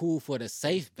ain't too cool for the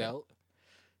safe belt.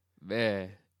 man.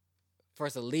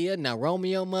 First Aaliyah, now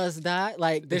Romeo must die.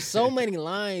 Like, there's so many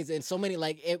lines and so many,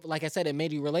 like I said, it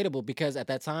made you relatable because at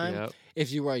that time, Yep.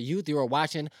 if you were a youth, you were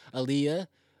watching Aaliyah,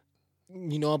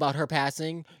 you know about her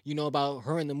passing, you know about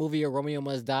her in the movie Romeo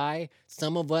Must Die.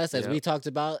 Some of us, as Yep. we talked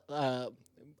about, I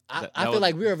That feel was-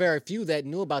 like we were very few that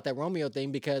knew about that Romeo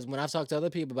thing because when I've talked to other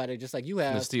people about it, just like you The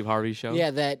have, Steve Harvey show. yeah,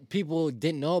 that people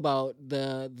didn't know about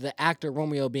the actor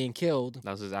Romeo being killed.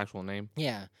 That was his actual name.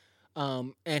 Yeah.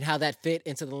 And how that fit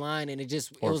into the line, and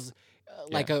it Or- was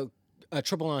like a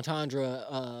triple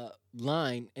entendre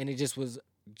line, and it just was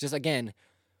just again,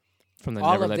 From the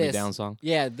all Never of Let Me this- Down song.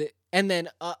 yeah. And then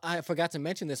I forgot to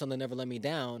mention this on the Never Let Me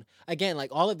Down. Again, like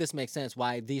all of this makes sense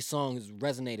why these songs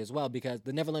resonate as well because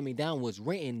the Never Let Me Down was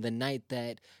written the night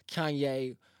that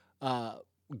Kanye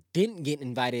didn't get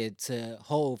invited to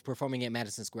Hove performing at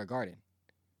Madison Square Garden.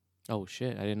 Oh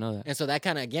shit, I didn't know that. And so that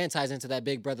kind of again ties into that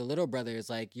big brother, little brother. It's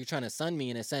like you're trying to sun me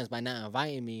in a sense by not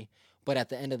inviting me, but at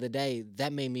the end of the day,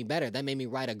 that made me better. That made me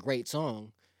write a great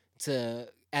song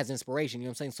as inspiration. You know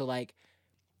what I'm saying? So like,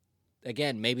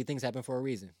 again, maybe things happen for a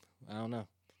reason. I don't know.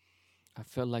 I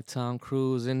felt like Tom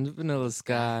Cruise in Vanilla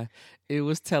Sky. It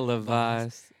was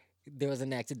televised. There was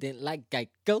an accident like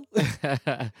Geico.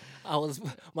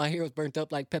 My hair was burnt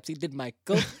up like Pepsi did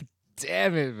Michael.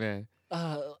 Damn it, man.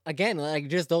 Again, like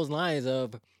just those lines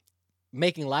of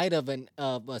making light of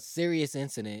a serious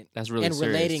incident That's really and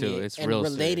serious relating too. it It's and real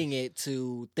relating it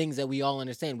to things that we all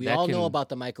understand. We That all know can- about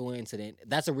the Michael incident.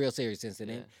 That's a real serious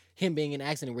incident. Him being in an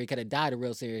accident where he could have died, a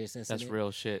real serious incident. That's real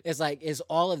shit. It's like it's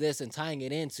all of this and tying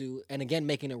it into, and again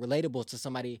making it relatable to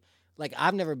somebody. Like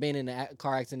I've never been in a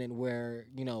car accident where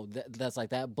that's like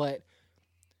that, but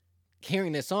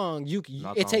hearing this song,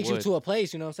 Knock it on takes you wood. to a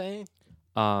place. You know what I'm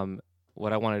saying?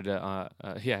 What I wanted to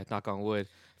knock on wood,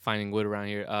 finding wood around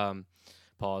here.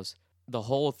 Pause. The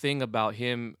whole thing about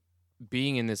him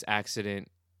being in this accident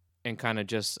and kind of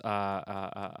just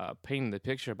painting the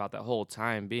picture about that whole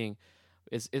time being,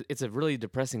 it's a really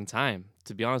depressing time,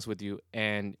 to be honest with you.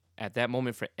 And at that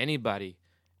moment, for anybody,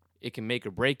 it can make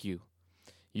or break you.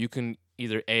 You can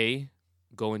either A,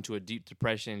 go into a deep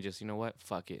depression and just, you know what,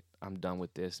 fuck it, I'm done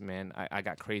with this, man. I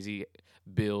got crazy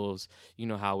bills. You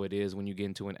know how it is when you get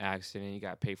into an accident. You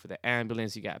got to pay for the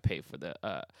ambulance. You got to pay for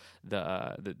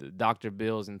the doctor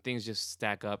bills, and things just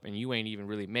stack up, and you ain't even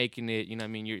really making it. You know what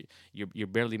I mean? You're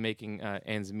barely making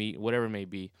ends meet, whatever it may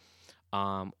be.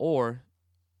 Or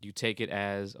you take it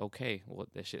as, okay, well,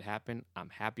 that shit happened. I'm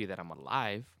happy that I'm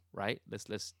alive, right?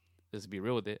 Let's be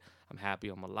real with it. I'm happy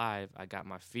I'm alive. I got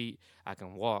my feet. I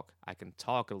can walk. I can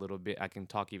talk a little bit. I can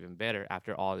talk even better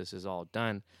after all this is all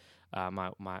done.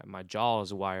 My jaw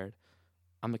is wired.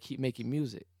 I'm gonna keep making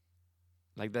music.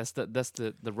 Like that's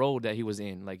the road that he was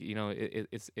in. Like, you know,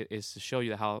 it's to show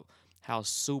you how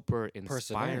super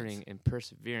inspiring and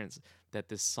perseverance that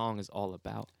this song is all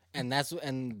about. And that's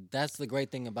the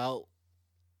great thing about,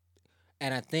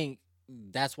 and I think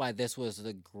that's why this was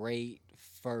the great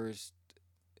first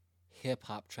hip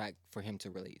hop track for him to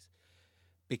release,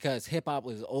 because hip hop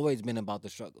has always been about the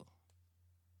struggle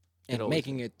and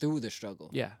making it through the struggle.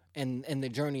 Yeah, and the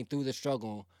journey through the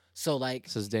struggle. So like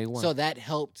since day one. So that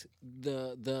helped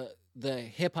the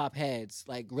hip hop heads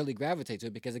like really gravitate to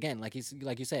it, because again, like you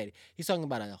said, he's talking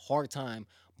about a hard time,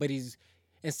 but he's,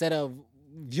 instead of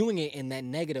viewing it in that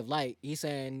negative light, he's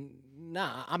saying,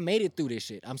 nah, I made it through this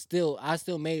shit. I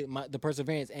still made the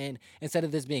perseverance. And instead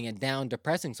of this being a down,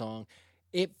 depressing song,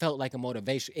 it felt like a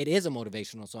motivation. It is a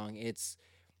motivational song.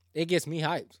 It gets me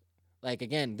hyped. Like,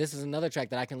 again, this is another track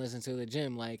that I can listen to at the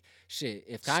gym. Like, shit,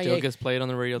 if Kanye still gets played on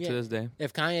the radio Yeah. to this day.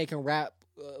 if Kanye can rap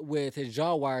with his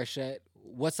jaw wire shut,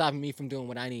 what's stopping me from doing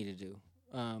what I need to do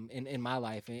in my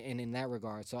life and in that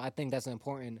regard? So I think that's an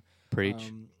important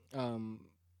Preach.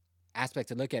 aspect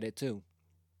to look at it too.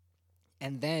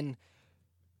 And then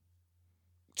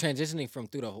transitioning from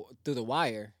through the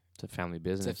wire to family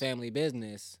business. to family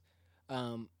business,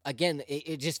 again,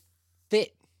 it just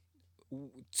fit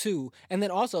too. And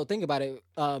then also think about it,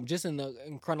 just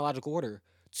in chronological order: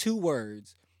 2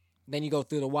 words, then you go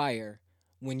through the wire.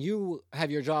 When you have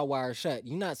your jaw wire shut,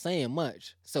 you're not saying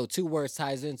much, so 2 words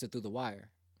ties into through the wire.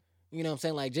 You know what I'm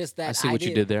saying? Like, just that. I see what you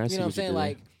idea. did there. I You see know what I'm what you saying? did there.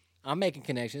 Like, I'm making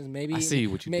connections. Maybe I see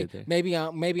what you did there. Maybe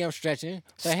I'm stretching.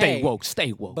 But Stay woke.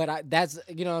 Stay woke. But that's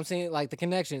you know what I'm saying, like the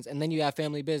connections, and then you have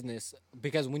family business,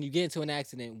 because when you get into an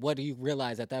accident, what do you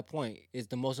realize at that point is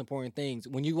the most important things.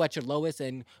 When you at your lowest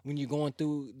and when you're going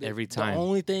through Every time. the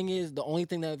only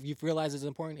thing that you've realized is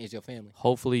important is your family.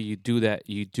 Hopefully you do that.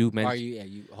 You do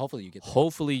mention. Hopefully you get that.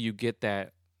 Hopefully you get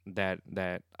that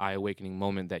eye awakening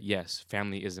moment that yes,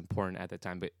 family is important at that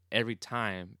time. But every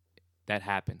time that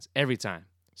happens, every time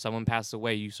someone passes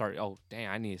away, you start, oh dang,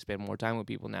 I need to spend more time with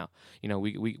people now. You know,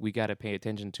 we got to pay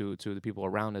attention to the people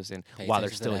around us, and Pay while they're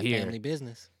attention to still that here. family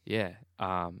business. Yeah,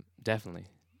 definitely.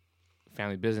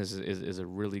 Family Business is a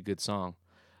really good song,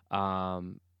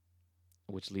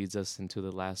 which leads us into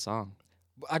the last song.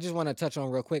 I just want to touch on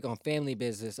real quick on family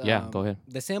business. Yeah, go ahead.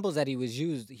 The samples that he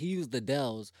used the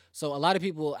Dells. So a lot of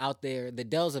people out there, the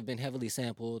Dells have been heavily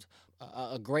sampled.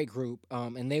 A great group,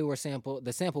 and they were sampled.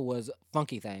 The sample was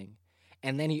Funky Thing,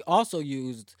 and then he also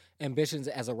used Ambitions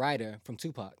as a Writer from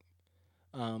Tupac,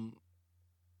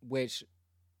 which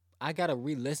I gotta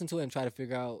re-listen to it and try to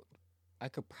figure out. I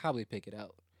could probably pick it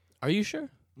out. Are you sure?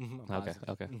 I'm Okay, positive.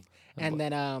 okay. And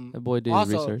then That boy did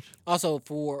his also, research. Also,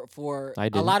 for I a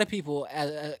didn't. lot of people,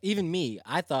 even me,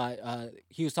 I thought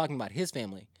he was talking about his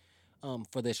family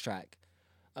for this track.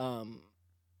 And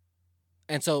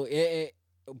so,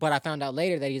 but I found out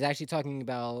later that he's actually talking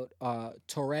about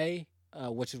Torre,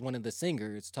 which is one of the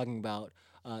singers, talking about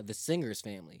the singer's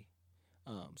family.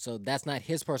 So that's not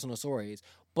his personal stories,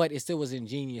 but it still was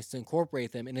ingenious to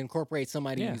incorporate them and incorporate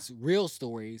somebody's real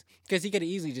stories, because he could have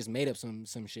easily just made up some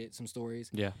shit, some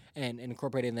stories, and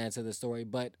incorporated that into the story.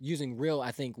 But using real,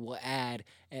 I think, will add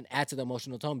to the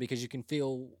emotional tone, because you can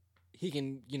feel he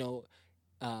can,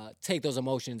 take those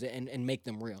emotions and make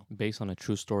them real. Based on a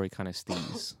true story kind of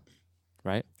steez,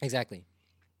 right? Exactly.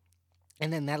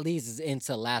 And then that leads us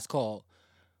into Last Call.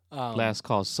 Last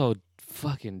Call, so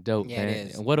fucking dope, Yeah, man. it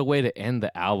is. And what a way to end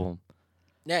the album.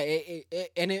 Yeah,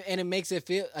 it makes it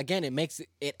feel, again,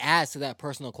 it adds to that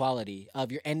personal quality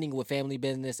of your ending with Family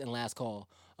Business and Last Call,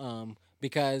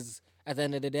 because at the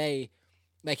end of the day,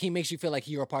 like, he makes you feel like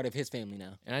you're a part of his family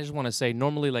now. And I just want to say,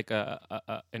 normally, like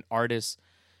an artist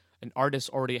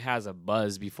already has a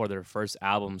buzz before their first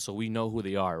album, so we know who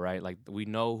they are, right? Like, we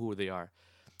know who they are.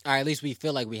 Or at least we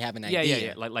feel like we have an idea.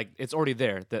 Yeah. Like it's already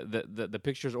there. The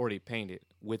picture's already painted.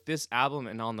 With this album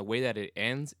and on the way that it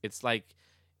ends, it's like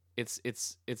it's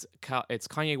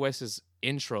Kanye West's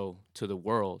intro to the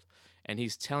world, and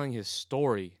he's telling his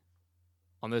story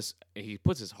on this. He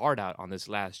puts his heart out on this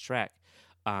last track,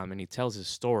 and he tells his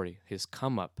story, his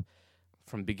come up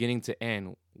from beginning to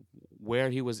end, where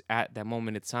he was at that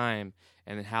moment in time,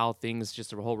 and how things,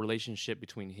 just the whole relationship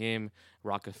between him,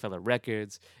 Rockefeller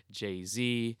Records,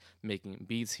 Jay-Z, making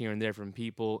beats here and there from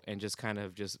people, and just kind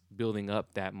of just building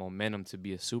up that momentum to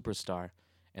be a superstar.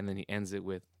 And then he ends it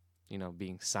with,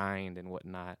 being signed and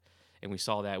whatnot. And we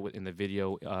saw that in the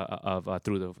video of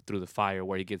through the fire,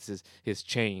 where he gets his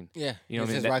chain. Yeah,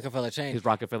 his Rockefeller chain. His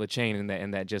Rockefeller chain,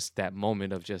 and that just that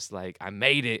moment of just like, I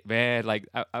made it, man. Like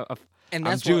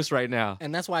I'm juiced right now.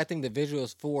 And that's why I think the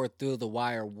visuals for Through the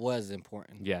Wire was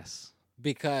important. Yes.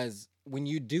 Because when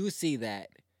you do see that,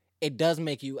 it does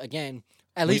make you, again,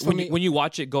 at when, least for when me. You, when you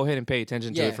watch it, go ahead and pay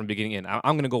attention to it from beginning in. I'm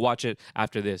going to go watch it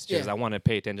after this, because I want to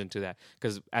pay attention to that.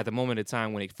 Because at the moment in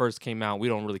time when it first came out, we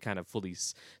don't really kind of fully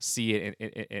see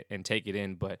it and take it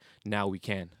in, but now we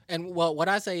can. And well, what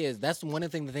I say is that's one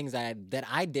of the things that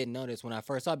I didn't notice when I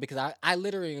first saw it, because I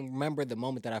literally remember the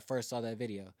moment that I first saw that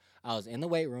video. I was in the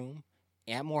weight room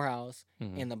at Morehouse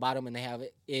in the bottom, and they have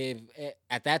it.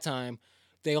 At that time,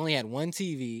 they only had one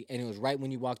TV, and it was right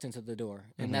when you walked into the door.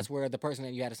 And that's where the person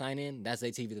that you had to sign in, that's their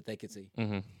TV that they could see.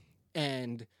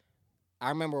 And I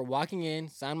remember walking in,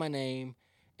 signed my name,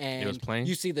 and it was playing?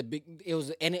 You see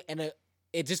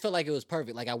it just felt like it was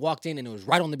perfect. Like, I walked in and it was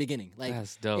right on the beginning. Like,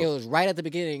 that's dope. It was right at the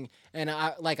beginning, and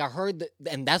I heard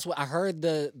and that's what I heard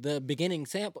the beginning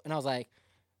sample, and I was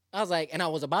like, and I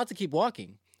was about to keep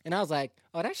walking, and I was like,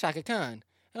 oh, that's Shaka Khan,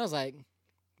 and I was like,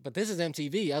 but this is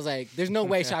MTV. I was like, there's no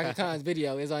way Shaka Khan's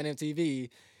video is on MTV.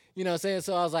 You know what I'm saying?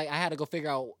 So I was like, I had to go figure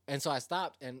out. And so I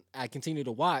stopped and I continued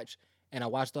to watch. And I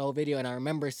watched the whole video. And I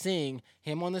remember seeing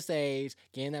him on the stage,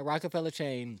 getting that Rockefeller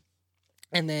chain.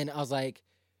 And then I was like,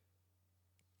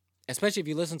 especially if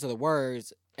you listen to the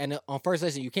words, and on first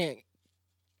listen, you can't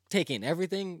take in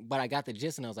everything. But I got the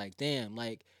gist, and I was like, damn,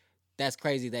 like, that's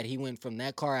crazy that he went from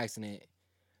that car accident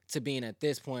to being at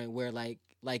this point where, like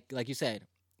you said,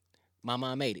 my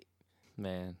mom made it,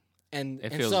 man, and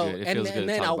it feels so good. And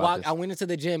then I went into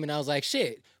the gym and I was like,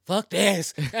 shit, fuck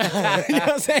this. You know what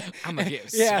I'm saying? I'm gonna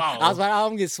get swole. swole. I was like, I'm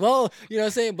gonna get swole. You know what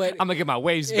I'm saying? But I'm gonna get my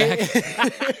waves back.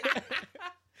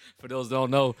 For those who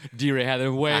don't know, D-Ray had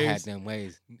them waves. I had them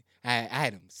waves. I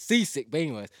had them seasick, but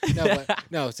anyways.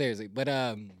 No, seriously.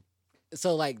 But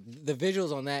so like the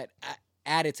visuals on that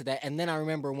added to that. And then I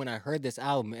remember when I heard this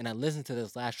album and I listened to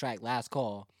this last track, Last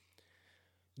Call,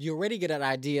 you already get an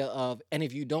idea of, and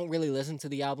if you don't really listen to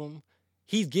the album,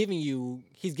 he's giving you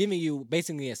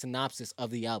basically a synopsis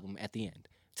of the album at the end,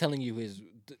 telling you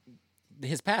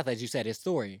his path, as you said, his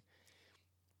story.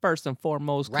 First and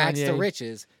foremost, Rags Kanye. to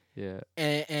riches. Yeah.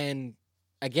 And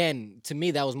again, to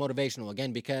me, that was motivational,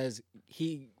 again, because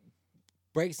he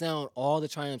breaks down all the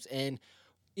triumphs. And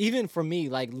even for me,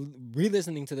 like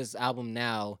re-listening to this album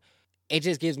now, it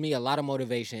just gives me a lot of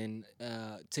motivation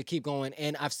to keep going.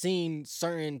 And I've seen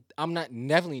I'm not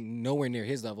definitely nowhere near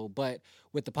his level, but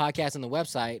with the podcast and the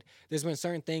website, there's been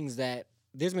certain things that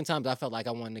there's been times I felt like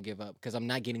I wanted to give up because I'm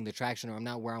not getting the traction, or I'm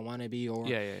not where I want to be, or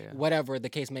whatever the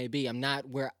case may be. I'm not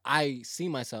where I see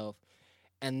myself.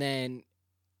 And then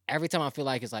every time I feel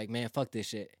like it's like, man, fuck this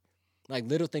shit. Like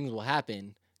little things will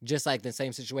happen. Just like the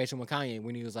same situation with Kanye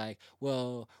when he was like,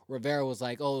 well, Rivera was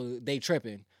like, oh, they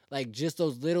tripping. Like just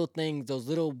those little things, those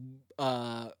little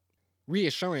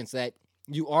reassurance that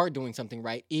you are doing something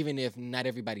right, even if not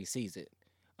everybody sees it.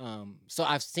 So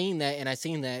I've seen that, and I've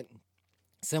seen that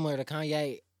similar to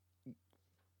Kanye,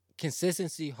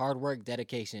 consistency, hard work,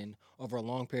 dedication over a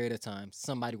long period of time,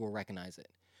 somebody will recognize it.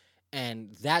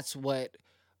 And that's what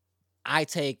I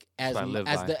take as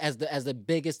the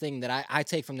biggest thing that I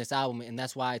take from this album, and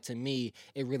that's why to me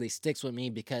it really sticks with me,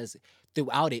 because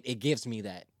throughout it gives me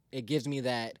that. It gives me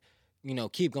that,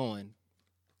 keep going.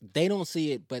 They don't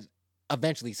see it, but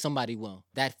eventually somebody will.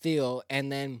 That feel,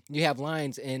 and then you have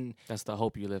lines in. That's the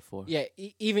hope you live for. Yeah,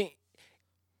 even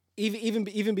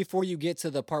before you get to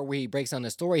the part where he breaks down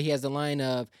the story, he has the line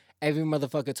of, "Every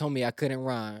motherfucker told me I couldn't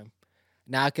rhyme.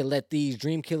 Now I could let these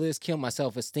dream killers kill my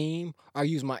self-esteem, or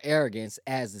use my arrogance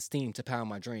as the steam to power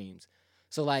my dreams."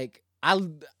 So like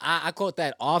I quote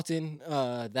that often,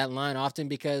 that line often,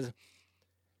 because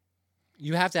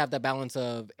you have to have that balance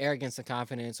of arrogance and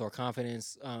confidence, or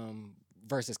confidence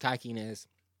versus cockiness,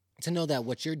 to know that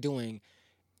what you're doing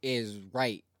is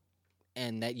right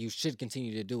and that you should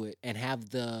continue to do it, and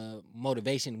have the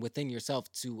motivation within yourself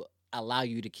to allow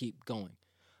you to keep going.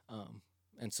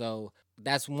 And so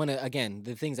that's one of, again,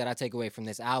 the things that I take away from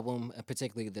this album, and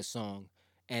particularly this song.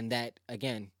 And that,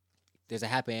 again, there's a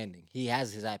happy ending. He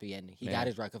has his happy ending. He got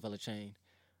his Rockefeller chain.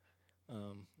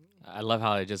 I love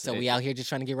how it just... So we out here just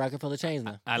trying to get Rockefeller chains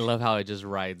now. I love how it just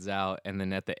rides out, and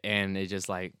then at the end, it just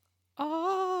like,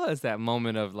 it's that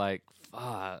moment of like,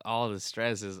 fuck, all the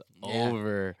stress is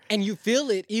over. And you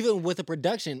feel it even with the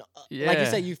production. Like you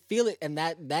said, you feel it, and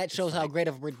that shows how great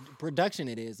of a production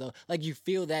it is. So, like, you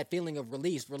feel that feeling of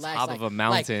release, relax. Top of a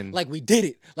mountain. Like we did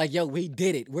it. Like, yo, we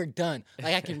did it. We're done.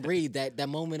 Like, I can breathe. That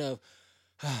moment of,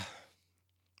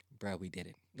 bro, we did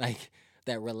it. Like,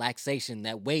 that relaxation,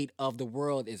 that weight of the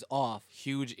world is off.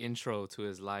 Huge intro to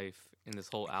his life in this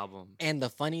whole album. And the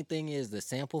funny thing is, the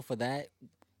sample for that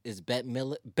is Bette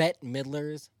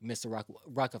Midler's Mr.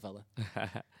 Rockefeller.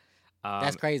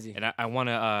 That's crazy. And I want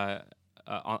to,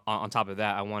 on top of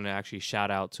that, I want to actually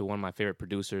shout out to one of my favorite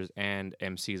producers and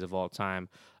MCs of all time.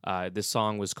 This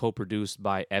song was co-produced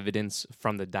by Evidence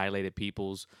from the Dilated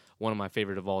Peoples, one of my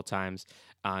favorite of all times.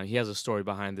 He has a story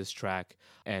behind this track,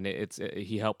 and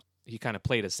he kind of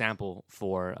played a sample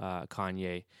for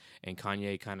Kanye, and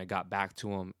Kanye kind of got back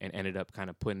to him and ended up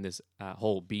kind of putting this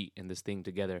whole beat and this thing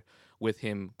together with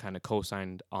him kind of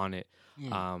co-signed on it.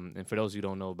 And for those who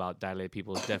don't know about Dilated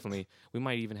People, definitely, we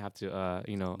might even have to,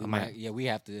 we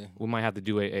have to. We might have to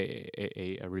do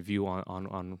a review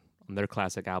on their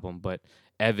classic album. But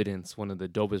Evidence, one of the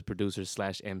dopest producers /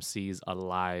 MCs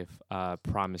alive. I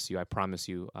promise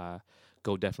you.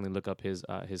 Go definitely look up his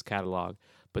catalog.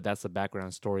 But that's the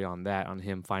background story on that, on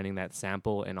him finding that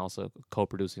sample and also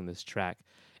co-producing this track,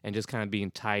 and just kind of being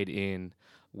tied in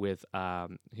with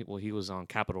he was on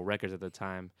Capitol Records at the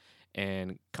time,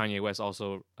 and Kanye West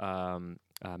also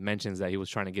mentions that he was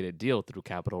trying to get a deal through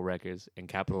Capitol Records, and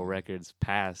Capitol Records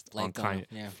passed on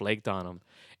Kanye, flaked on him,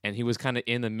 and he was kind of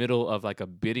in the middle of like a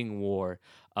bidding war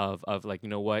of like,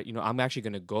 I'm actually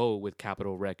gonna go with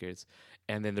Capitol Records,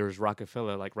 and then there's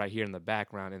Rockefeller like right here in the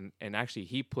background, and actually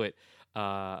he put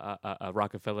a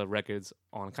Rockefeller Records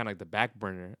on kind of like the back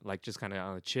burner, like just kind of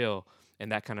on a chill,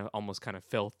 and that kind of almost kind of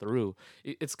fell through.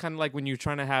 It's kind of like when you're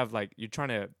trying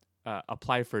to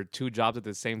apply for 2 jobs at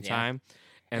the same time,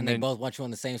 and they both want you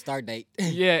on the same start date.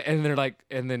 And they're like,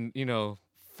 and then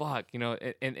fuck,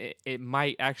 and it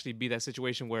might actually be that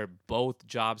situation where both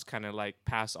jobs kind of like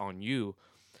pass on you.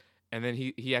 And then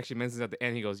he actually mentions at the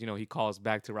end, he goes, he calls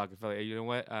back to Rockefeller, hey, you know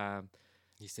what?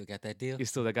 You still got that deal? You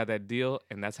still got that deal,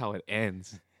 and that's how it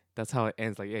ends. That's how it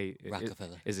ends. Like, hey,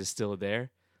 Rockefeller. is it still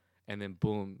there? And then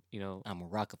boom, I'm a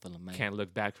Rockefeller man. can't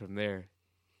look back from there.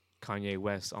 Kanye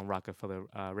West on Rockefeller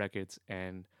Records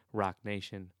and Rock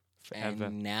Nation forever.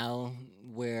 And now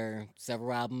we're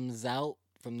several albums out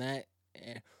from that,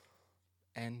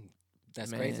 and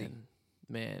that's crazy.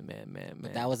 Man.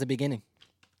 But that was the beginning,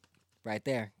 right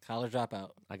there. College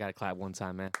Dropout. I gotta clap one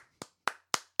time, man.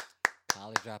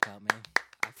 College Dropout, man.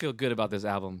 I feel good about this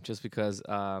album just because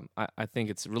I think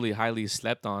it's really highly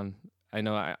slept on. I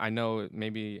know.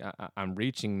 Maybe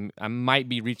I might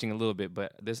be reaching a little bit,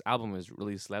 but this album is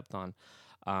really slept on.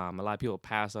 A lot of people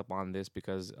pass up on this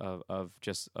because of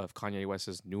Kanye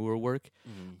West's newer work,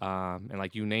 and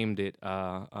like you named it,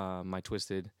 My Dark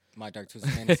Twisted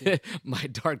Fantasy. My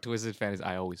Dark Twisted Fantasy.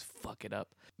 I always fuck it up.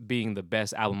 Being the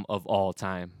best album of all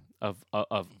time out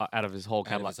of his whole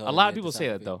catalog. A lot of people say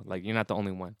that though. Like, you're not the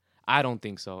only one. I don't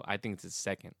think so. I think it's his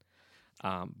second.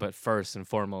 But first and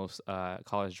foremost,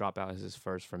 College Dropout is his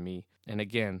first for me. And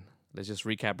again, let's just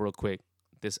recap real quick.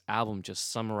 This album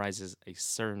just summarizes a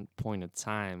certain point of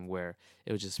time where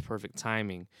it was just perfect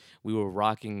timing. We were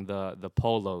rocking the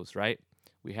polos, right?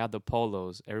 We had the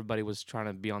polos. Everybody was trying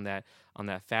to be on that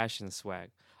fashion swag.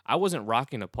 I wasn't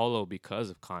rocking a polo because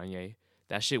of Kanye.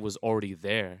 That shit was already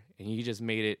there, and he just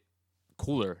made it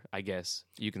cooler, I guess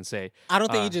you can say. I don't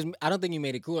think you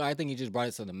made it cooler. I think you just brought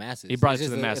it to the masses. He brought it to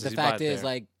the masses. The fact is,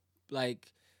 like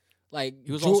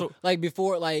he was also like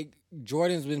before, like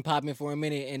Jordan's been popping for a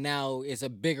minute, and now it's a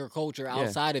bigger culture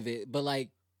outside of it. But like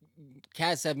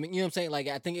cats have, you know what I'm saying? Like,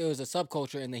 I think it was a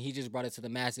subculture, and then he just brought it to the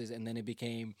masses, and then it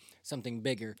became something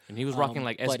bigger. And he was rocking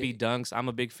like SB Dunks. I'm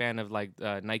a big fan of like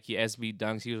Nike SB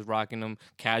Dunks. He was rocking them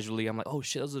casually. I'm like, oh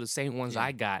shit, those are the same ones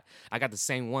I got. I got the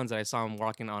same ones that I saw him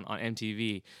rocking on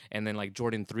MTV. And then like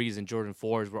Jordan 3s and Jordan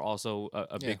 4s were also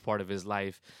a big part of his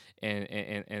life,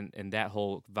 and that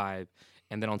whole vibe.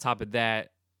 And then on top of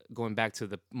that, going back to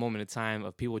the moment of time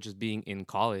of people just being in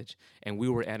college, and we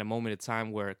were at a moment of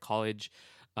time where college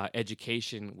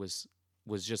education was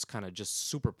just kind of just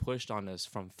super pushed on us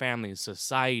from family and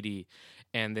society,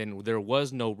 and then there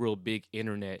was no real big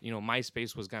internet.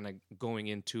 MySpace was kind of going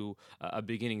into a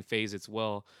beginning phase as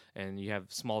well, and you have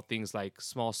small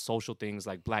social things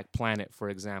like Black Planet, for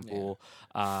example.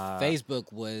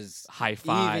 Facebook was High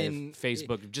Five.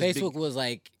 Facebook was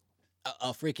like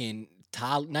a freaking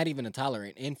not even a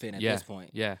tolerant infant at this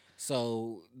point. Yeah.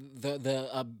 So the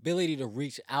ability to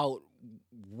reach out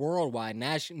worldwide,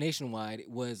 nationwide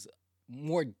was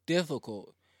more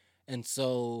difficult, and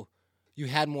so you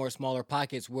had more smaller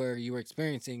pockets where you were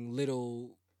experiencing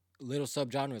little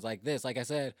subgenres like this. Like I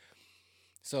said,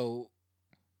 so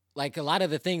like a lot of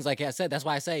the things, like I said, that's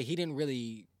why I say he didn't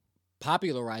really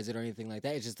popularize it or anything like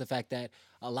that. It's just the fact that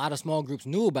a lot of small groups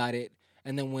knew about it.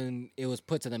 And then when it was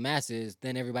put to the masses,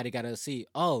 then everybody got to see,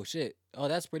 oh, shit, oh,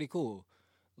 that's pretty cool.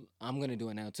 I'm going to do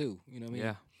it now, too. You know what I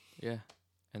mean? Yeah.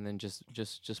 And then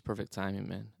just perfect timing,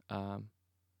 man.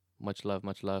 Much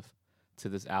love to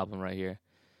this album right here.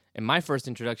 And my first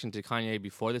introduction to Kanye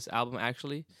before this album,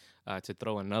 actually, to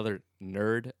throw another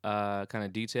nerd kind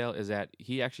of detail, is that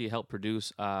he actually helped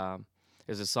produce,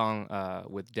 there's a song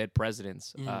with Dead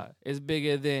Presidents. It's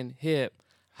bigger than hip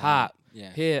hop,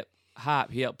 hip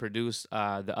hop. He helped produce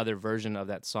the other version of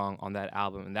that song on that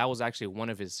album, and that was actually one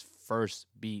of his first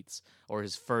beats, or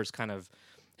his first kind of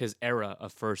his era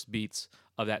of first beats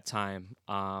of that time.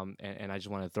 And I just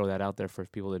want to throw that out there for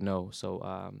people to know. So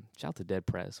shout out to Dead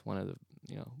Prez, one of the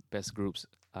best groups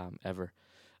ever.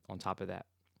 On top of that,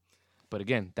 but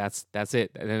again, that's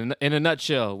it. And in a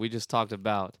nutshell, we just talked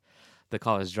about the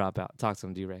College Dropout. Talk to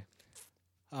him, D-Ray.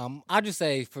 I'll just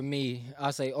say, for me,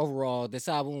 I'll say overall, this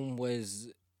album was,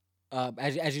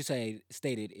 as you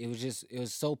stated, it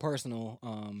was so personal.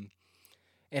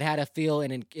 It had a feel,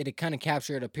 and it kind of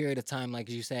captured a period of time, like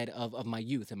you said, of my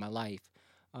youth and my life.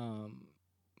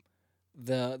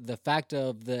 The fact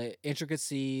of the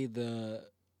intricacy,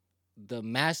 the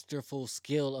masterful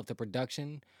skill of the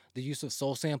production, the use of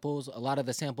soul samples, a lot of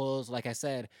the samples, like I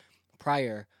said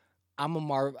prior,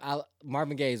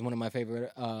 Marvin Gaye is one of my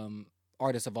favorite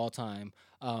artists of all time.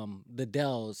 The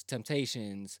Dells,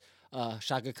 Temptations,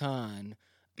 Shaka Khan,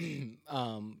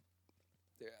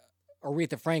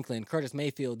 Aretha Franklin, Curtis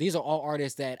Mayfield. These are all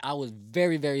artists that I was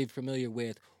very, very familiar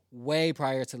with way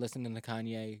prior to listening to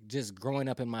Kanye. Just growing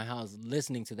up in my house,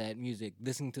 listening to that music,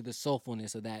 listening to the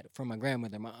soulfulness of that from my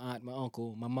grandmother, my aunt, my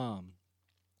uncle, my mom.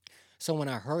 So when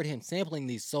I heard him sampling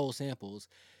these soul samples,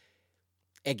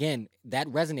 again, that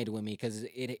resonated with me because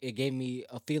it gave me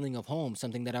a feeling of home,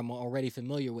 something that I'm already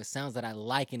familiar with, sounds that I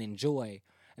like and enjoy.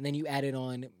 And then you added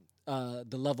on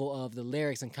the level of the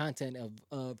lyrics and content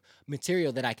of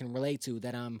material that I can relate to,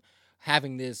 that I'm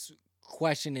having this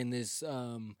question and this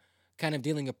kind of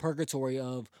dealing a purgatory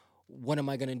of what am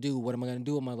I gonna do? What am I gonna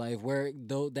do in my life? Where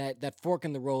though that fork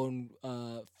in the road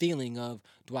feeling of,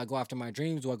 do I go after my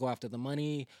dreams? Do I go after the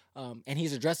money? And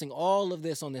he's addressing all of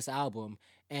this on this album,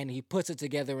 and he puts it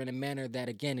together in a manner that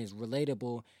again is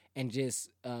relatable and just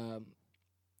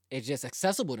it's just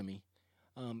accessible to me.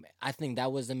 I think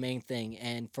that was the main thing,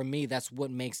 and for me, that's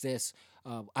what makes this.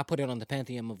 I put it on the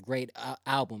pantheon of great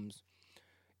albums.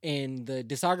 In the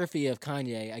discography of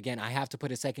Kanye, again, I have to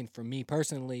put it second for me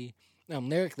personally.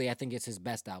 Lyrically, I think it's his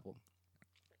best album.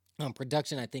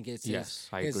 Production, I think it's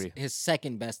I agree. his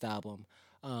second best album.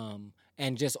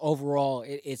 And just overall,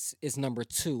 it's number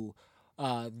 2.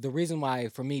 The reason why,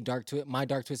 for me, my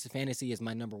Dark Twisted Fantasy is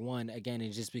my number 1, again,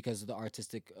 is just because of the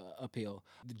artistic appeal.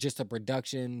 Just the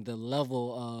production, the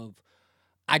level of...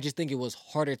 I just think it was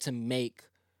harder to make...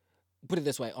 Put it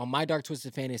this way, on my Dark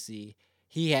Twisted Fantasy,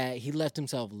 he left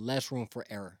himself less room for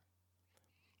error.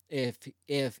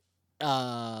 If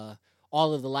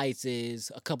all of the lights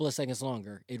is a couple of seconds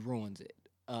longer, it ruins it.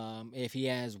 If he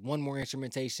has one more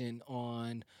instrumentation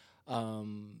on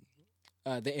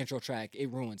the intro track, it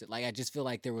ruins it. Like, I just feel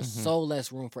like there was so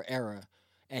less room for error,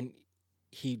 and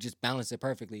he just balanced it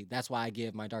perfectly. That's why I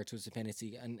give my Dark Twisted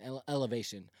Fantasy an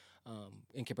elevation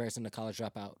in comparison to College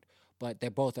Dropout. But they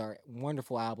both are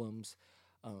wonderful albums.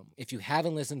 If you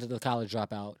haven't listened to the College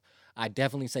Dropout, I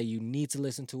definitely say you need to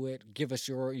listen to it. Give us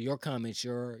your comments,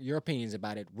 your opinions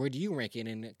about it. Where do you rank it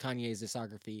in Kanye's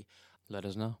discography? Let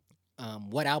us know.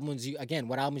 What albums you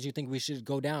think we should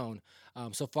go down?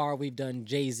 So far we've done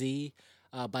Jay-Z.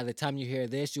 By the time you hear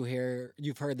this,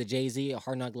 you've heard the Jay-Z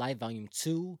Hard Knock Life Volume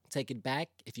 2. Take It Back.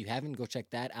 If you haven't, go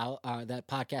check that out. That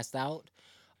podcast out.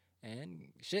 And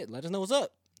let us know what's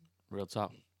up. Real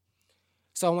talk.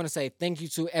 So I want to say thank you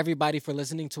to everybody for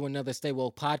listening to another Stay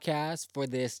Woke podcast for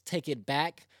this Take It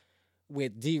Back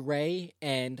with D-Ray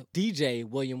and DJ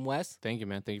William West. Thank you,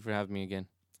 man. Thank you for having me again.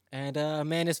 And,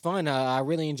 man, it's fun. I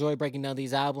really enjoy breaking down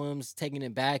these albums, taking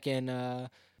it back, and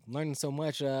learning so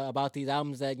much about these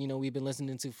albums that, we've been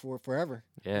listening to for forever.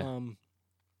 Yeah.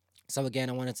 So, again,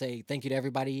 I want to say thank you to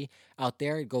everybody out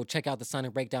there. Go check out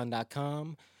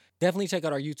thesonicbreakdown.com. Definitely check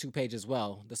out our YouTube page as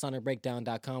well,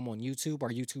 thesonicbreakdown.com on YouTube, our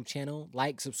YouTube channel.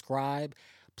 Like, subscribe.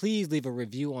 Please leave a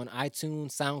review on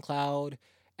iTunes, SoundCloud,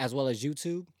 as well as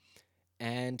YouTube.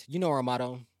 And you know our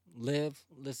motto, live,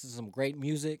 listen to some great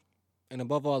music, and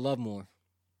above all, love more.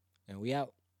 And we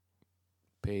out.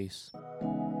 Peace.